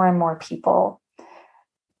of more and more people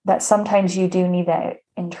that sometimes you do need that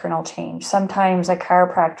internal change. Sometimes a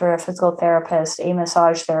chiropractor, a physical therapist, a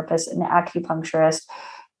massage therapist, an acupuncturist,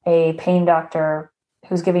 a pain doctor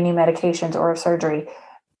who's giving you medications or a surgery,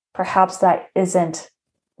 perhaps that isn't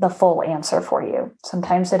the full answer for you.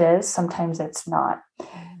 Sometimes it is, sometimes it's not.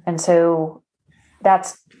 And so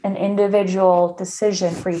that's an individual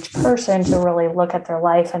decision for each person to really look at their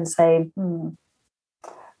life and say, what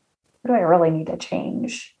do I really need to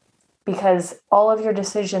change? Because all of your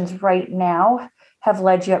decisions right now have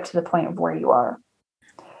led you up to the point of where you are.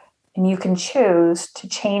 And you can choose to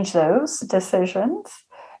change those decisions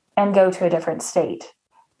and go to a different state.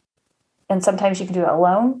 And sometimes you can do it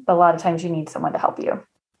alone, but a lot of times you need someone to help you.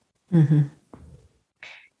 Mm-hmm.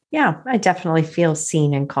 Yeah, I definitely feel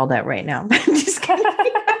seen and called out right now. I'm just kidding.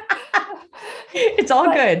 It's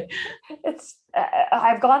all good. It's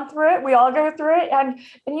I've gone through it. We all go through it. And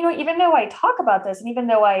even though I talk about this and even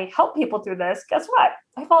though I help people through this, guess what?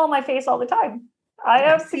 I fall on my face all the time. I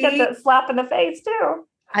have to get the slap in the face too.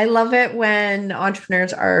 I love it when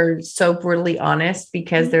entrepreneurs are so brutally honest,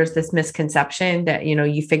 because there's this misconception that,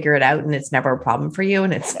 you figure it out and it's never a problem for you.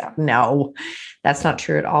 And it's no, that's not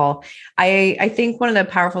true at all. I think one of the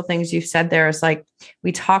powerful things you've said there is, like,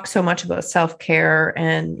 we talk so much about self-care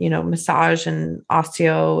and, massage and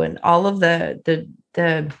osteo and all of the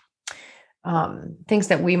things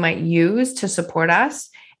that we might use to support us.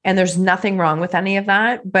 And there's nothing wrong with any of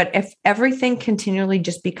that. But if everything continually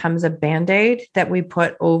just becomes a Band-Aid that we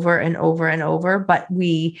put over and over and over, but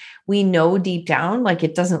we know deep down, like,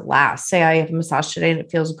 it doesn't last. Say I have a massage today and it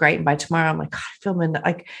feels great, and by tomorrow I'm like, God, I feel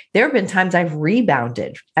like there have been times I've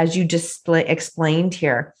rebounded, as you just explained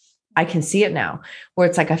here. I can see it now, where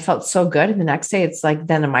it's like, I felt so good. And the next day it's like,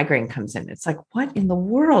 then a migraine comes in. It's like, what in the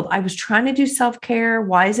world? I was trying to do self-care.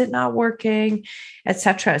 Why is it not working,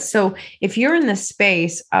 etc. So if you're in the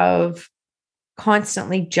space of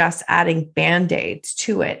constantly just adding Band-Aids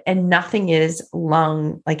to it and nothing is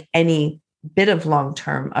like any bit of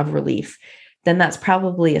long-term of relief, then that's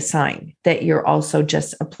probably a sign that you're also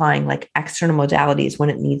just applying like external modalities when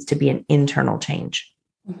it needs to be an internal change.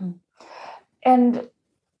 Mm-hmm. And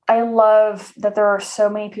I love that there are so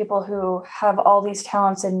many people who have all these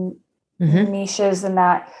talents and niches and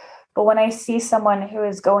that. But when I see someone who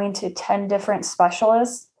is going to 10 different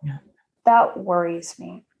specialists, that worries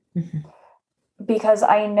me. Because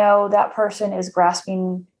I know that person is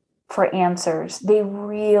grasping for answers. They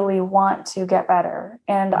really want to get better.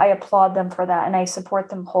 And I applaud them for that. And I support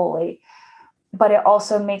them wholly. But it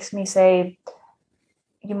also makes me say,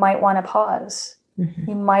 you might want to pause.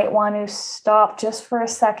 You might want to stop just for a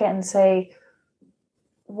second and say,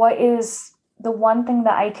 what is the one thing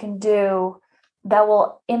that I can do that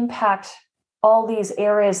will impact all these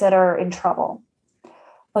areas that are in trouble?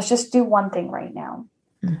 Let's just do one thing right now.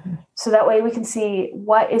 So that way we can see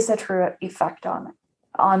what is the true effect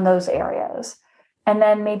on those areas, and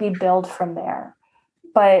then maybe build from there.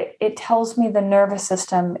 But it tells me the nervous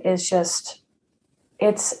system is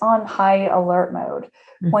it's on high alert mode.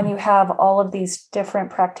 When you have all of these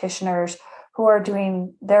different practitioners who are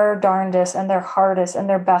doing their darndest and their hardest and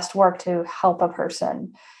their best work to help a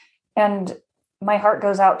person. And my heart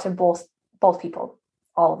goes out to both people,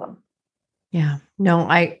 all of them. Yeah, no,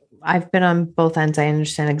 I've been on both ends. I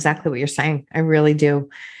understand exactly what you're saying. I really do.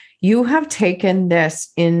 You have taken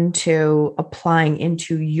this into applying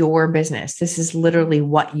into your business. This is literally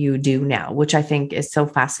what you do now, which I think is so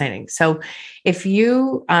fascinating. So if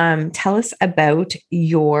you tell us about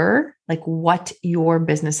what your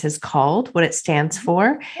business is called, what it stands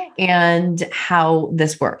for, and how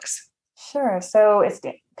this works. Sure. So it's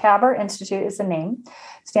PABR Institute is the name.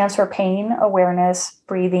 It stands for Pain Awareness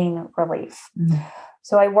Breathing Relief.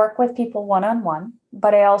 So I work with people one-on-one,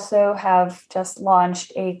 but I also have just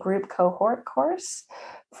launched a group cohort course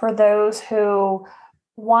for those who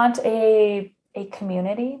want a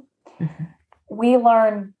community. Mm-hmm. We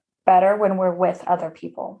learn better when we're with other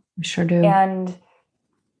people. We sure do. And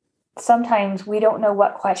sometimes we don't know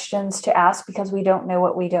what questions to ask because we don't know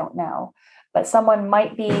what we don't know. But someone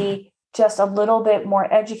might be just a little bit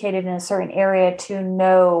more educated in a certain area to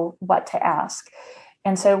know what to ask.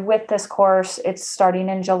 And so with this course, it's starting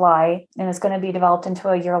in July, and it's going to be developed into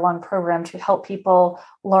a year-long program to help people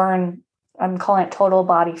learn, I'm calling it total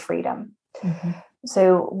body freedom. Mm-hmm.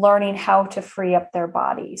 So learning how to free up their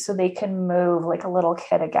body so they can move like a little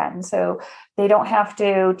kid again. So they don't have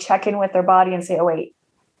to check in with their body and say, oh, wait,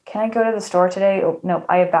 can I go to the store today? Oh, no,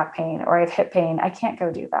 I have back pain or I have hip pain. I can't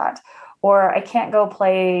go do that. Or I can't go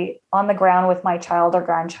play on the ground with my child or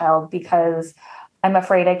grandchild because I'm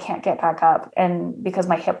afraid I can't get back up and because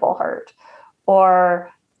my hip will hurt.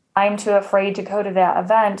 Or I'm too afraid to go to that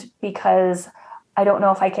event because I don't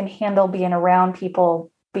know if I can handle being around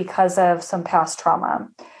people because of some past trauma.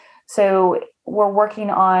 So we're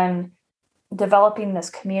working on developing this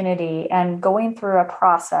community and going through a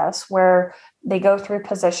process where they go through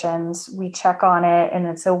positions, we check on it, and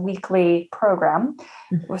it's a weekly program.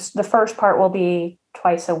 Mm-hmm. The first part will be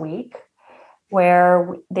twice a week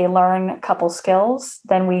where they learn a couple skills.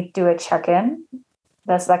 Then we do a check-in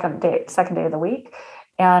the second day of the week.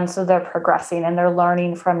 And so they're progressing and they're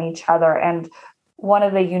learning from each other. And one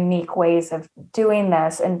of the unique ways of doing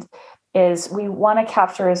this is we want to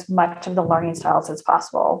capture as much of the learning styles as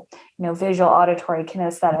possible, visual, auditory,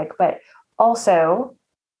 kinesthetic, but also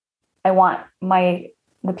I want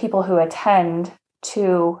the people who attend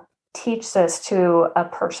to teach this to a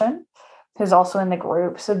person who's also in the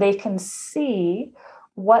group so they can see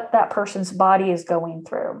what that person's body is going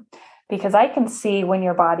through. Because I can see when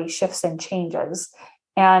your body shifts and changes,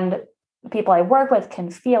 and the people I work with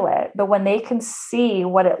can feel it, but when they can see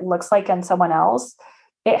what it looks like in someone else,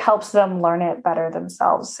 it helps them learn it better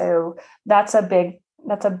themselves. So that's a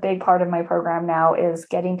big part of my program now, is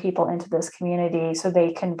getting people into this community so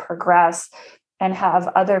they can progress and have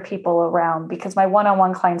other people around. Because my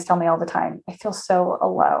one-on-one clients tell me all the time, I feel so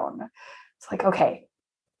alone. It's like, okay,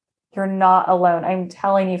 you're not alone. I'm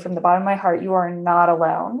telling you from the bottom of my heart, you are not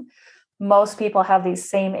alone. Most people have these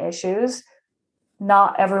same issues.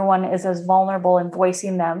 Not everyone is as vulnerable in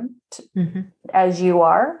voicing them as you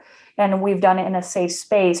are. And we've done it in a safe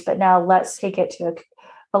space, but now let's take it to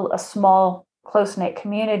a small, close-knit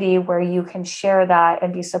community where you can share that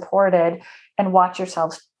and be supported and watch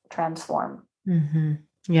yourselves transform. Mm-hmm.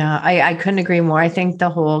 Yeah, I couldn't agree more. I think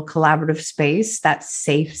the whole collaborative space, that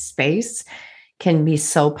safe space, can be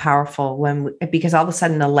so powerful because all of a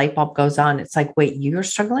sudden the light bulb goes on. It's like, wait, you're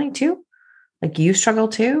struggling too? Like you struggle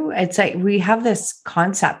too? It's like we have this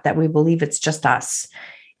concept that we believe it's just us.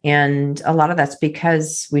 And a lot of that's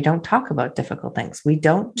because we don't talk about difficult things. We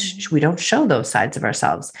don't show those sides of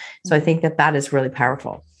ourselves. So I think that is really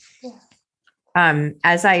powerful. Yeah.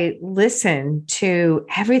 As I listen to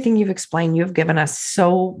everything you've explained, you've given us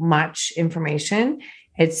so much information.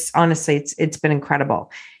 It's honestly been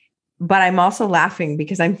incredible. But I'm also laughing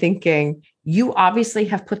because I'm thinking you obviously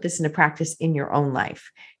have put this into practice in your own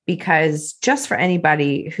life. Because just for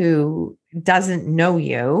anybody who doesn't know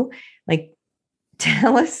you, like,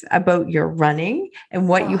 tell us about your running and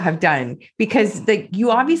what you have done, because you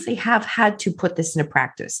obviously have had to put this into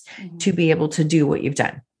practice to be able to do what you've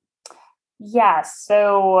done. Yes.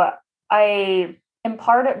 So running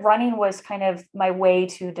was kind of my way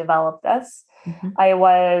to develop this. Mm-hmm. I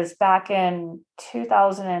was back in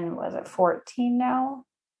 2014 now?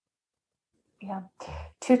 Yeah.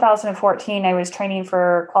 2014, I was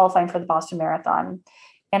qualifying for the Boston Marathon.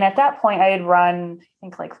 And at that point I had run, I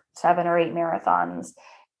think like 7 or 8 marathons.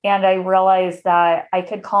 And I realized that I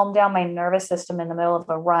could calm down my nervous system in the middle of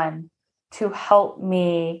a run to help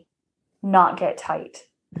me not get tight.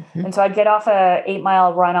 Mm-hmm. And so I'd get off a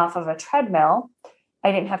 8-mile run off of a treadmill.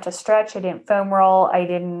 I didn't have to stretch. I didn't foam roll. I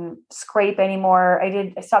didn't scrape anymore.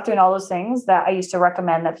 I stopped doing all those things that I used to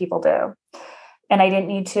recommend that people do. And I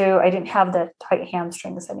didn't have the tight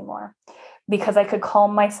hamstrings anymore because I could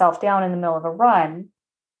calm myself down in the middle of a run.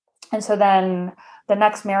 And so then the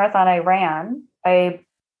next marathon I ran, I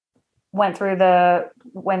went through the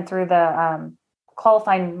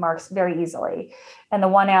qualifying marks very easily. And the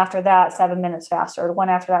one after that, 7 minutes faster. The one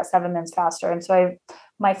after that, 7 minutes faster. And so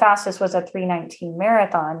my fastest was a 3:19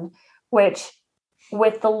 marathon, which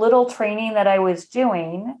with the little training that I was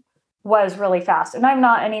doing was really fast. And I'm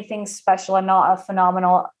not anything special. I'm not a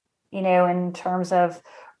phenomenal, in terms of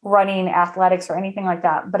running athletics or anything like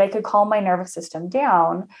that, but I could calm my nervous system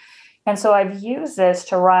down. And so I've used this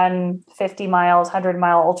to run 50 miles,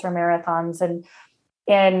 100-mile ultra marathons.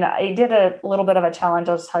 And I did a little bit of a challenge.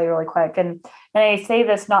 I'll just tell you really quick. And I say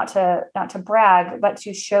this not to brag, but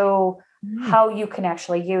to show how you can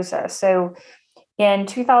actually use this. So in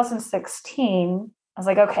 2016, I was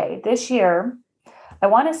like, okay, this year, I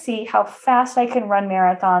want to see how fast I can run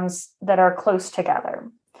marathons that are close together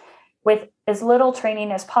with as little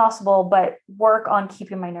training as possible, but work on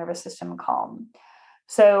keeping my nervous system calm.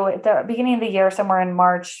 So at the beginning of the year, somewhere in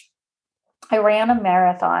March, I ran a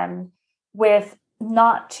marathon with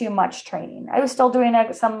not too much training. I was still doing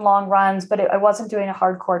some long runs, but I wasn't doing a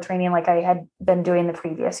hardcore training like I had been doing the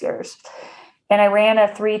previous years. And I ran a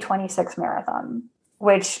 3:26 marathon,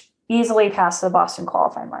 which easily passed the Boston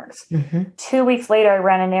qualifying marks. 2 weeks later, I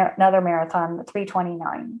ran another marathon,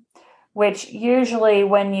 3:29, which usually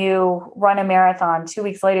when you run a marathon, 2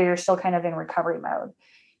 weeks later, you're still kind of in recovery mode.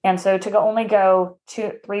 And so to only go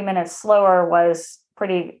 2-3 minutes slower was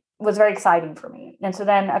very exciting for me. And so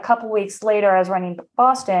then a couple weeks later, I was running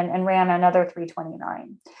Boston and ran another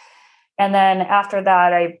 3:29. And then after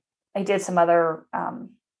that, I did some other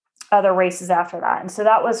races after that. And so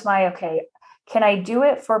that was okay, can I do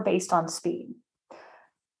it based on speed?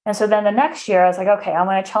 And so then the next year I was like, okay, I'm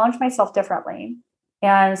going to challenge myself differently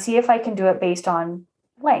and see if I can do it based on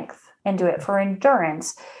length and do it for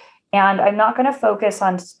endurance. And I'm not going to focus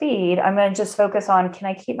on speed. I'm going to just focus on, can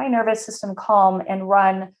I keep my nervous system calm and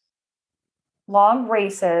run long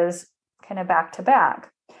races kind of back to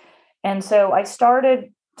back? And so I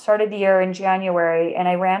started the year in January and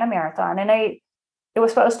I ran a marathon, and it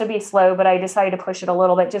was supposed to be slow, but I decided to push it a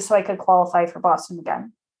little bit just so I could qualify for Boston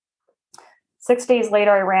again. 6 days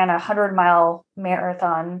later, I ran a 100-mile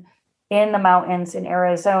marathon in the mountains in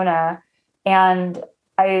Arizona, and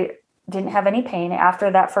I didn't have any pain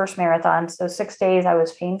after that first marathon. So 6 days I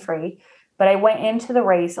was pain-free, but I went into the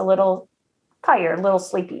race a little tired, a little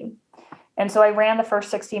sleepy. And so I ran the first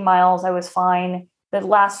 60 miles. I was fine. The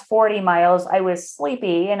last 40 miles, I was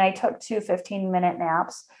sleepy, and I took 2 15-minute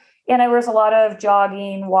naps. And there was a lot of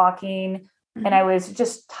jogging, walking, and I was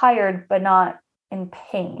just tired, but not in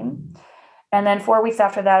pain. And then 4 weeks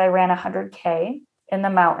after that, I ran 100K in the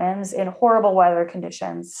mountains in horrible weather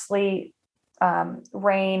conditions, sleet,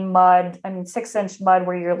 rain, mud, 6-inch mud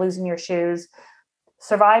where you're losing your shoes.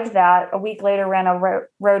 Survived that. A week later, ran a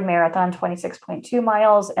road marathon, 26.2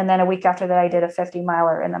 miles. And then a week after that, I did a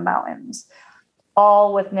 50-miler in the mountains,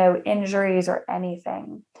 all with no injuries or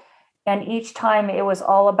anything. And each time it was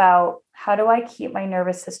all about, how do I keep my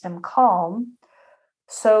nervous system calm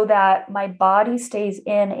so that my body stays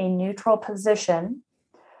in a neutral position?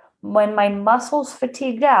 When my muscles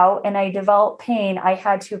fatigued out and I developed pain, I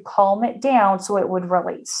had to calm it down so it would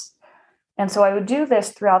release. And so I would do this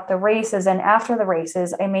throughout the races. And after the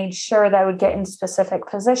races, I made sure that I would get in specific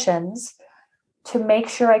positions to make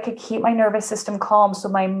sure I could keep my nervous system calm so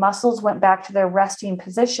my muscles went back to their resting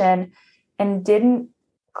position and didn't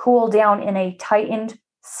cool down in a tightened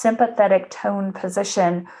sympathetic tone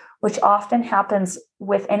position, which often happens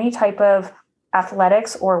with any type of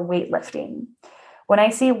athletics or weightlifting. When I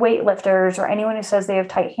see weightlifters or anyone who says they have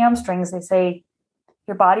tight hamstrings, they say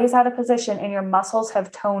your body is out of position and your muscles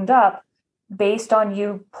have toned up based on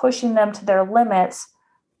you pushing them to their limits,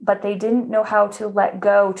 but they didn't know how to let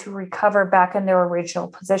go to recover back in their original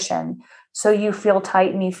position. So you feel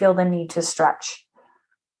tight and you feel the need to stretch.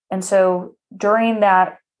 And so during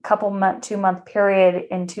that 2-month period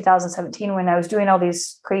in 2017, when I was doing all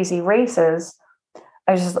these crazy races,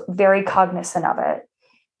 I was just very cognizant of it.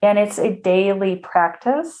 And it's a daily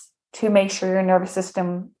practice to make sure your nervous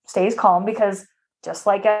system stays calm, because just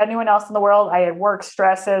like anyone else in the world, I had work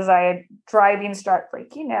stresses, I had driving stress,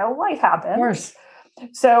 life happens. Of course.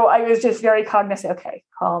 So I was just very cognizant. Okay,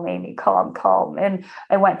 calm, Amy, calm. And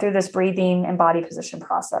I went through this breathing and body position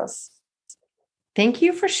process. Thank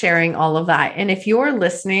you for sharing all of that. And if you're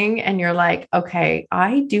listening and you're like, okay,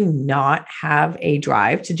 I do not have a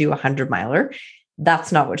drive to do a 100-miler,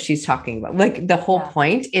 that's not what she's talking about. Like, the whole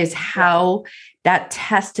point is how that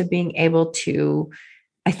test of being able to,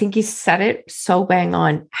 I think you said it so bang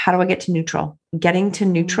on. How do I get to neutral? Getting to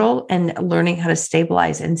neutral and learning how to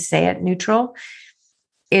stabilize and stay at neutral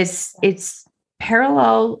it's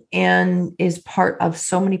parallel and is part of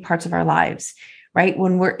so many parts of our lives, right?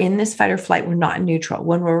 When we're in this fight or flight, we're not in neutral.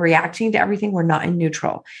 When we're reacting to everything, we're not in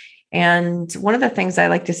neutral. And one of the things I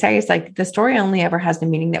like to say is, like, the story only ever has the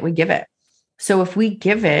meaning that we give it. So if we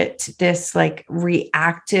give it this like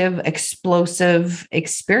reactive, explosive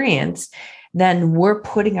experience, then we're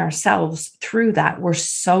putting ourselves through that. We're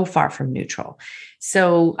so far from neutral.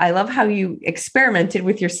 So I love how you experimented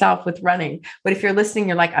with yourself with running. But if you're listening,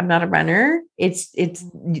 you're like, I'm not a runner. It's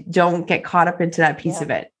don't get caught up into that piece of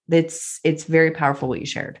it. It's very powerful what you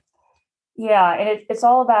shared. Yeah. And it's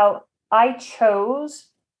all about, I chose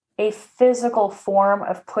a physical form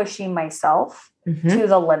of pushing myself to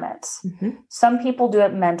the limits. Some people do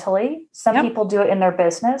it mentally. Some people do it in their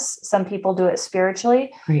business. Some people do it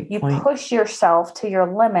spiritually. Great point. You push yourself to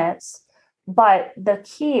your limits. But the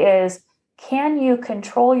key is, can you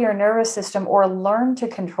control your nervous system or learn to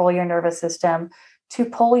control your nervous system to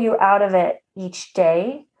pull you out of it each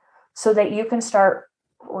day so that you can start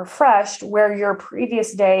refreshed where your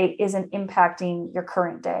previous day isn't impacting your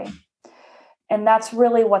current day? And that's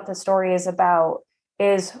really what the story is about,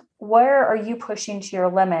 is where are you pushing to your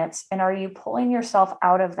limits, and are you pulling yourself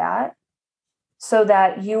out of that so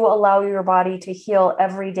that you allow your body to heal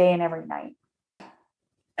every day and every night?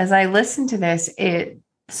 As I listen to this,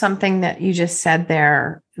 something that you just said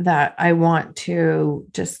there that I want to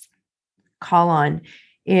just call on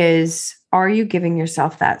is, are you giving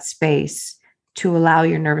yourself that space to allow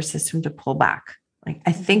your nervous system to pull back? Like,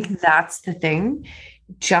 I think that's the thing.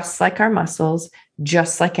 Just like our muscles,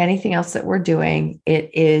 just like anything else that we're doing,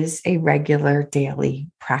 it is a regular daily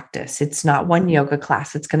practice. It's not one yoga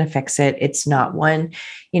class that's going to fix it. It's not one,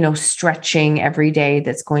 stretching every day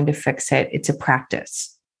that's going to fix it. It's a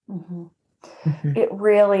practice. It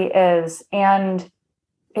really is. And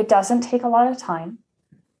it doesn't take a lot of time.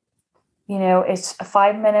 It's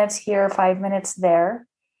 5 minutes here, 5 minutes there.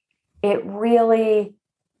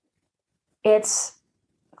 It's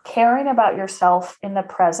caring about yourself in the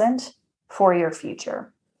present for your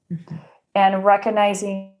future, and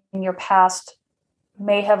recognizing your past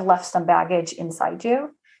may have left some baggage inside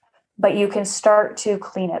you, but you can start to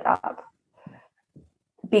clean it up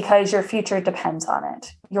because your future depends on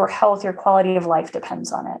it. Your health, your quality of life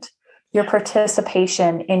depends on it. Your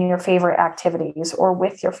participation in your favorite activities or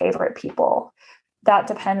with your favorite people, that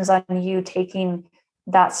depends on you taking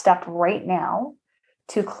that step right now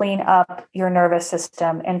to clean up your nervous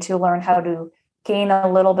system and to learn how to gain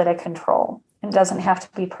a little bit of control. It doesn't have to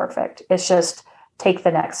be perfect. It's just take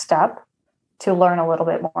the next step to learn a little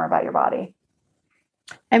bit more about your body.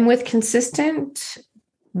 And with consistent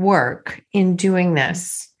work in doing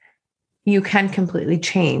this, you can completely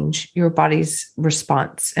change your body's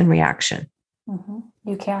response and reaction.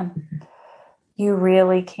 You can. You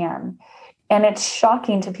really can. And it's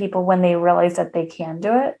shocking to people when they realize that they can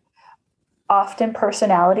do it. Often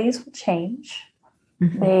personalities will change.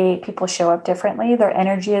 People show up differently. Their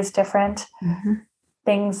energy is different.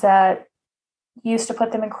 Things that used to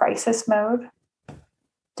put them in crisis mode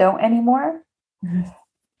don't anymore.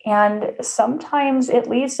 And sometimes it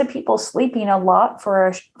leads to people sleeping a lot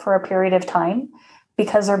for a period of time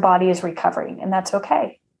because their body is recovering. And that's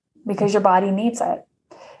okay, because your body needs it.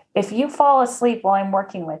 If you fall asleep while I'm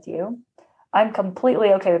working with you, I'm completely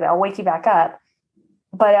okay with it. I'll wake you back up.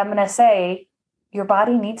 But I'm going to say your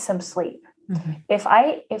body needs some sleep.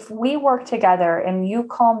 If we work together and you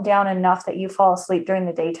calm down enough that you fall asleep during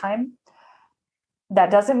the daytime,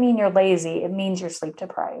 that doesn't mean you're lazy. It means you're sleep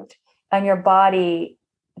deprived. And your body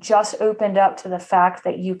just opened up to the fact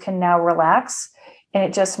that you can now relax. And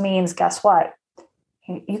it just means, guess what?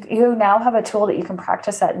 You now have a tool that you can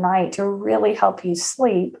practice at night to really help you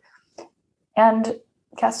sleep. And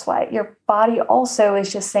guess what? Your body also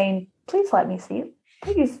is just saying, please let me sleep.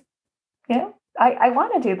 Please, I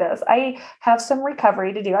want to do this. I have some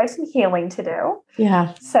recovery to do. I have some healing to do.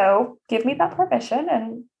 Yeah. So give me that permission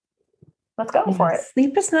and let's go for it.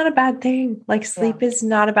 Sleep is not a bad thing. Sleep is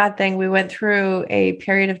not a bad thing. We went through a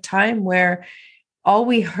period of time where all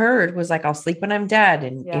we heard was I'll sleep when I'm dead.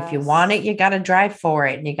 And if you want it, you got to drive for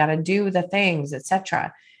it and you got to do the things,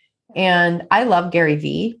 etc. And I love Gary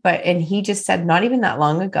Vee, and he just said, not even that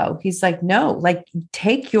long ago, he's like, no,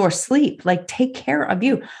 take your sleep, take care of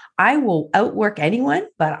you. I will outwork anyone,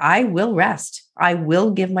 but I will rest. I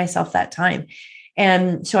will give myself that time.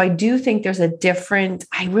 And so I do think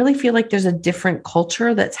I really feel like there's a different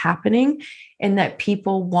culture that's happening, and that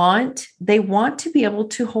people want to be able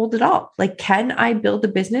to hold it all. Can I build a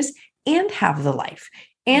business and have the life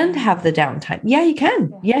and have the downtime? Yeah, you can.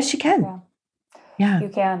 Yeah. Yes, you can. Yeah. You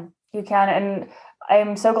can. You can. And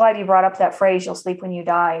I'm so glad you brought up that phrase, you'll sleep when you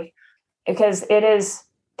die, because it is,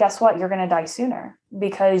 guess what? You're going to die sooner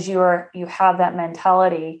because you have that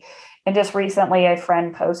mentality. And just recently, a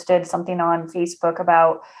friend posted something on Facebook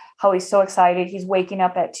about how he's so excited. He's waking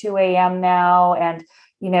up at 2 a.m. now. And,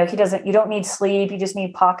 you don't need sleep. You just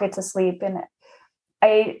need pockets of sleep. And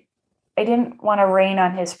I didn't want to rain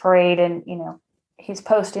on his parade and, he's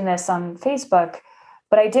posting this on Facebook,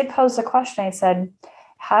 but I did pose a question. I said,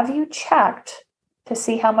 have you checked to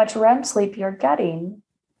see how much REM sleep you're getting?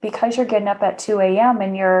 Because you're getting up at 2 a.m.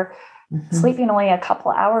 and you're sleeping only a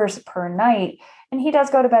couple hours per night. And he does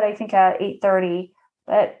go to bed, I think, at 8:30.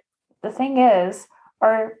 But the thing is,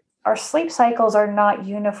 our sleep cycles are not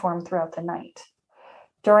uniform throughout the night.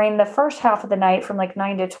 During the first half of the night, from like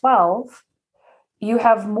 9 to 12, you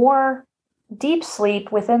have more deep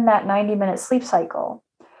sleep within that 90-minute sleep cycle.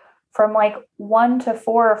 From like 1 to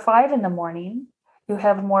 4 or 5 in the morning, you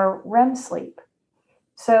have more REM sleep.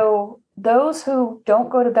 So those who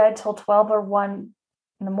don't go to bed till 12 or 1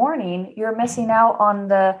 in the morning, you're missing out on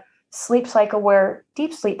the sleep cycle where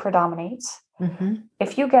deep sleep predominates.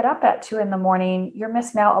 If you get up at 2 in the morning, you're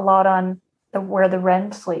missing out a lot on where the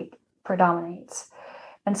REM sleep predominates.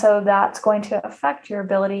 And so that's going to affect your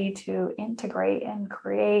ability to integrate and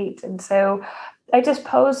create. And so I just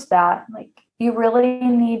posed that, like, you really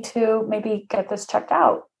need to maybe get this checked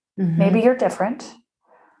out. Maybe you're different,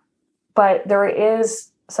 but there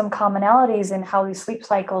is some commonalities in how these sleep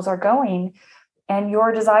cycles are going, and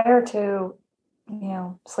your desire to,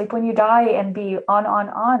 sleep when you die and be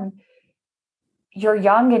on. You're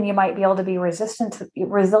young and you might be able to be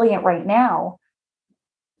resilient right now,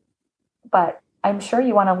 but I'm sure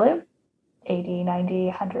you want to live 80, 90,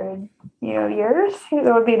 100, years.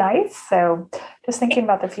 It would be nice. So just thinking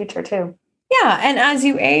about the future too. Yeah. And as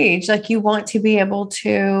you age, like, you want to be able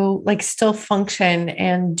to, like, still function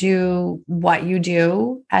and do what you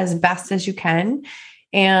do as best as you can,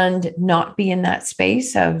 and not be in that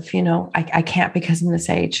space of, I can't because I'm this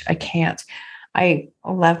age. I can't. I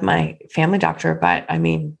love my family doctor, but I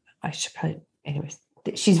mean, I should probably, anyways,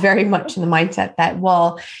 she's very much in the mindset that,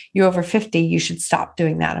 well, you're over 50, you should stop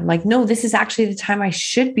doing that. I'm like, no, this is actually the time I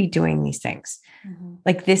should be doing these things.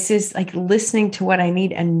 Like, this is like listening to what I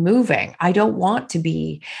need and moving. I don't want to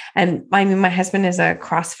be. And I mean, my husband is a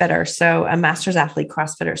CrossFitter, so a master's athlete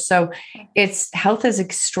CrossFitter. So health is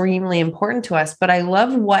extremely important to us, but I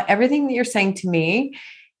love everything that you're saying to me.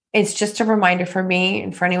 It's just a reminder for me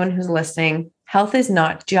and for anyone who's listening. Health is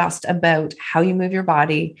not just about how you move your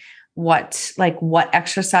body, what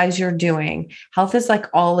exercise you're doing. Health is like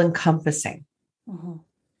all encompassing.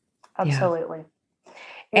 Absolutely. Yeah.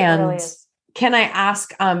 And really, can I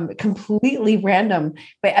ask, completely random,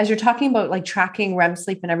 but as you're talking about like tracking REM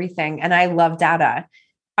sleep and everything, and I love data,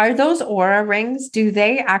 are those Oura rings, do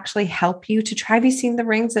they actually help you to try? Have you seen the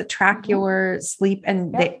rings that track your sleep?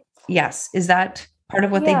 And yes, is that part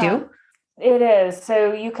of what they do? It is.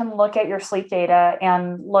 So you can look at your sleep data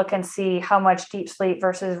and look and see how much deep sleep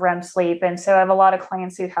versus REM sleep. And so I have a lot of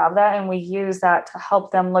clients who have that, and we use that to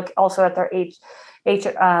help them look also at their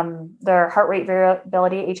their heart rate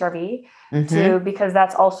variability, HRV, too, because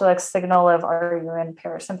that's also a signal of, are you in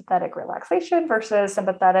parasympathetic relaxation versus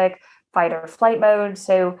sympathetic fight or flight mode?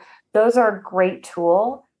 So those are a great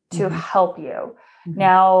tool to help you.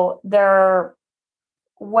 Now,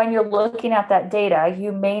 when you're looking at that data,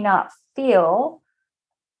 you may not feel,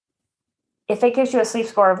 if it gives you a sleep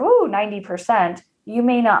score of 90%, you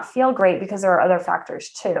may not feel great because there are other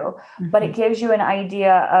factors too, but it gives you an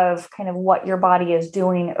idea of kind of what your body is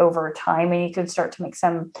doing over time. And you can start to make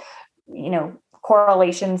some,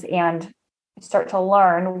 correlations and start to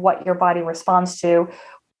learn what your body responds to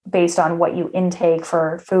based on what you intake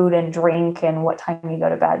for food and drink and what time you go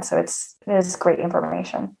to bed. So it is great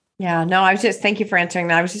information. Yeah, no, thank you for answering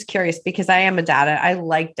that. I was just curious because I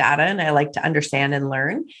like data and I like to understand and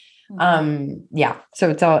learn. So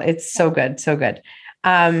it's so good. So good.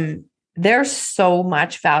 There's so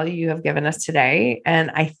much value you have given us today.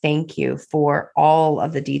 And I thank you for all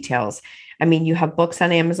of the details. I mean, you have books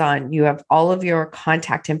on Amazon, you have all of your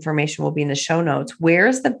contact information will be in the show notes. Where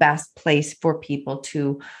is the best place for people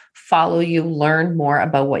to follow you, learn more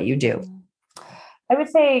about what you do? I would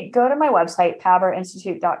say go to my website,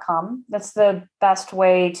 paberinstitute.com. That's the best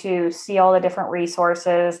way to see all the different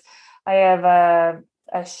resources. I have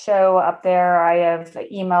a show up there. I have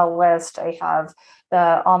the email list. I have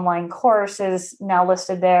the online courses now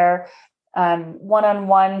listed there.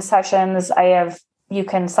 One-on-one sessions. You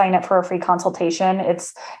can sign up for a free consultation.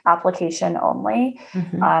 It's application only.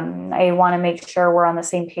 I want to make sure we're on the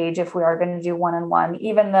same page if we are going to do one-on-one.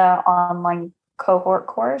 Even the online cohort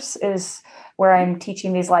course is where I'm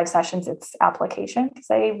teaching these live sessions. It's application because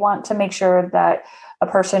I want to make sure that a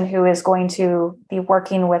person who is going to be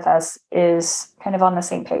working with us is kind of on the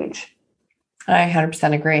same page. I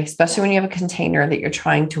 100% agree, especially when you have a container that you're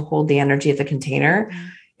trying to hold the energy of the container.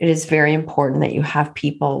 It is very important that you have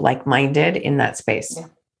people like-minded in that space. Yeah,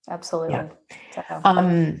 absolutely.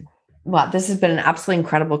 Yeah. Well, this has been an absolutely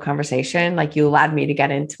incredible conversation. Like, you allowed me to get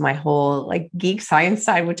into my whole like geek science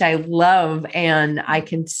side, which I love. And I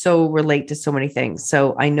can so relate to so many things.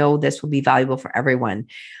 So I know this will be valuable for everyone.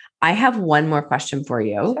 I have one more question for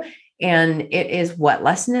you. Sure. And it is, what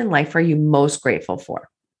lesson in life are you most grateful for?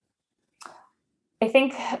 I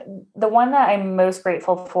think the one that I'm most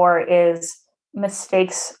grateful for is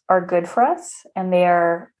mistakes are good for us and they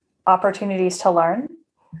are opportunities to learn.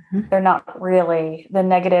 Mm-hmm. They're not really the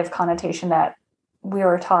negative connotation that we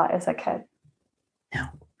were taught as a kid. No,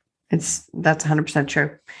 that's 100%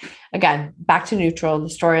 true. Again, back to neutral. The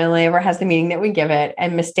story only ever has the meaning that we give it.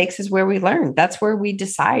 And mistakes is where we learn. That's where we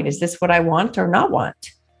decide, is this what I want or not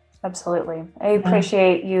want? Absolutely. I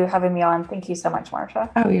appreciate you having me on. Thank you so much,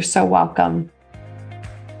 Marsha. Oh, you're so welcome.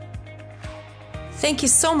 Thank you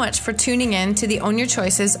so much for tuning in to the Own Your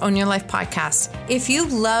Choices, Own Your Life podcast. If you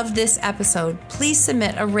loved this episode, please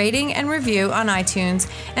submit a rating and review on iTunes,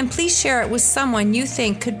 and please share it with someone you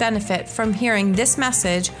think could benefit from hearing this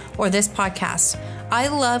message or this podcast. I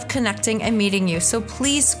love connecting and meeting you, so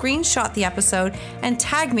please screenshot the episode and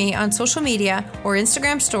tag me on social media or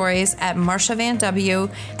Instagram stories at Marsha Van W.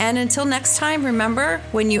 And until next time, remember,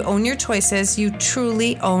 when you own your choices, you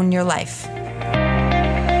truly own your life.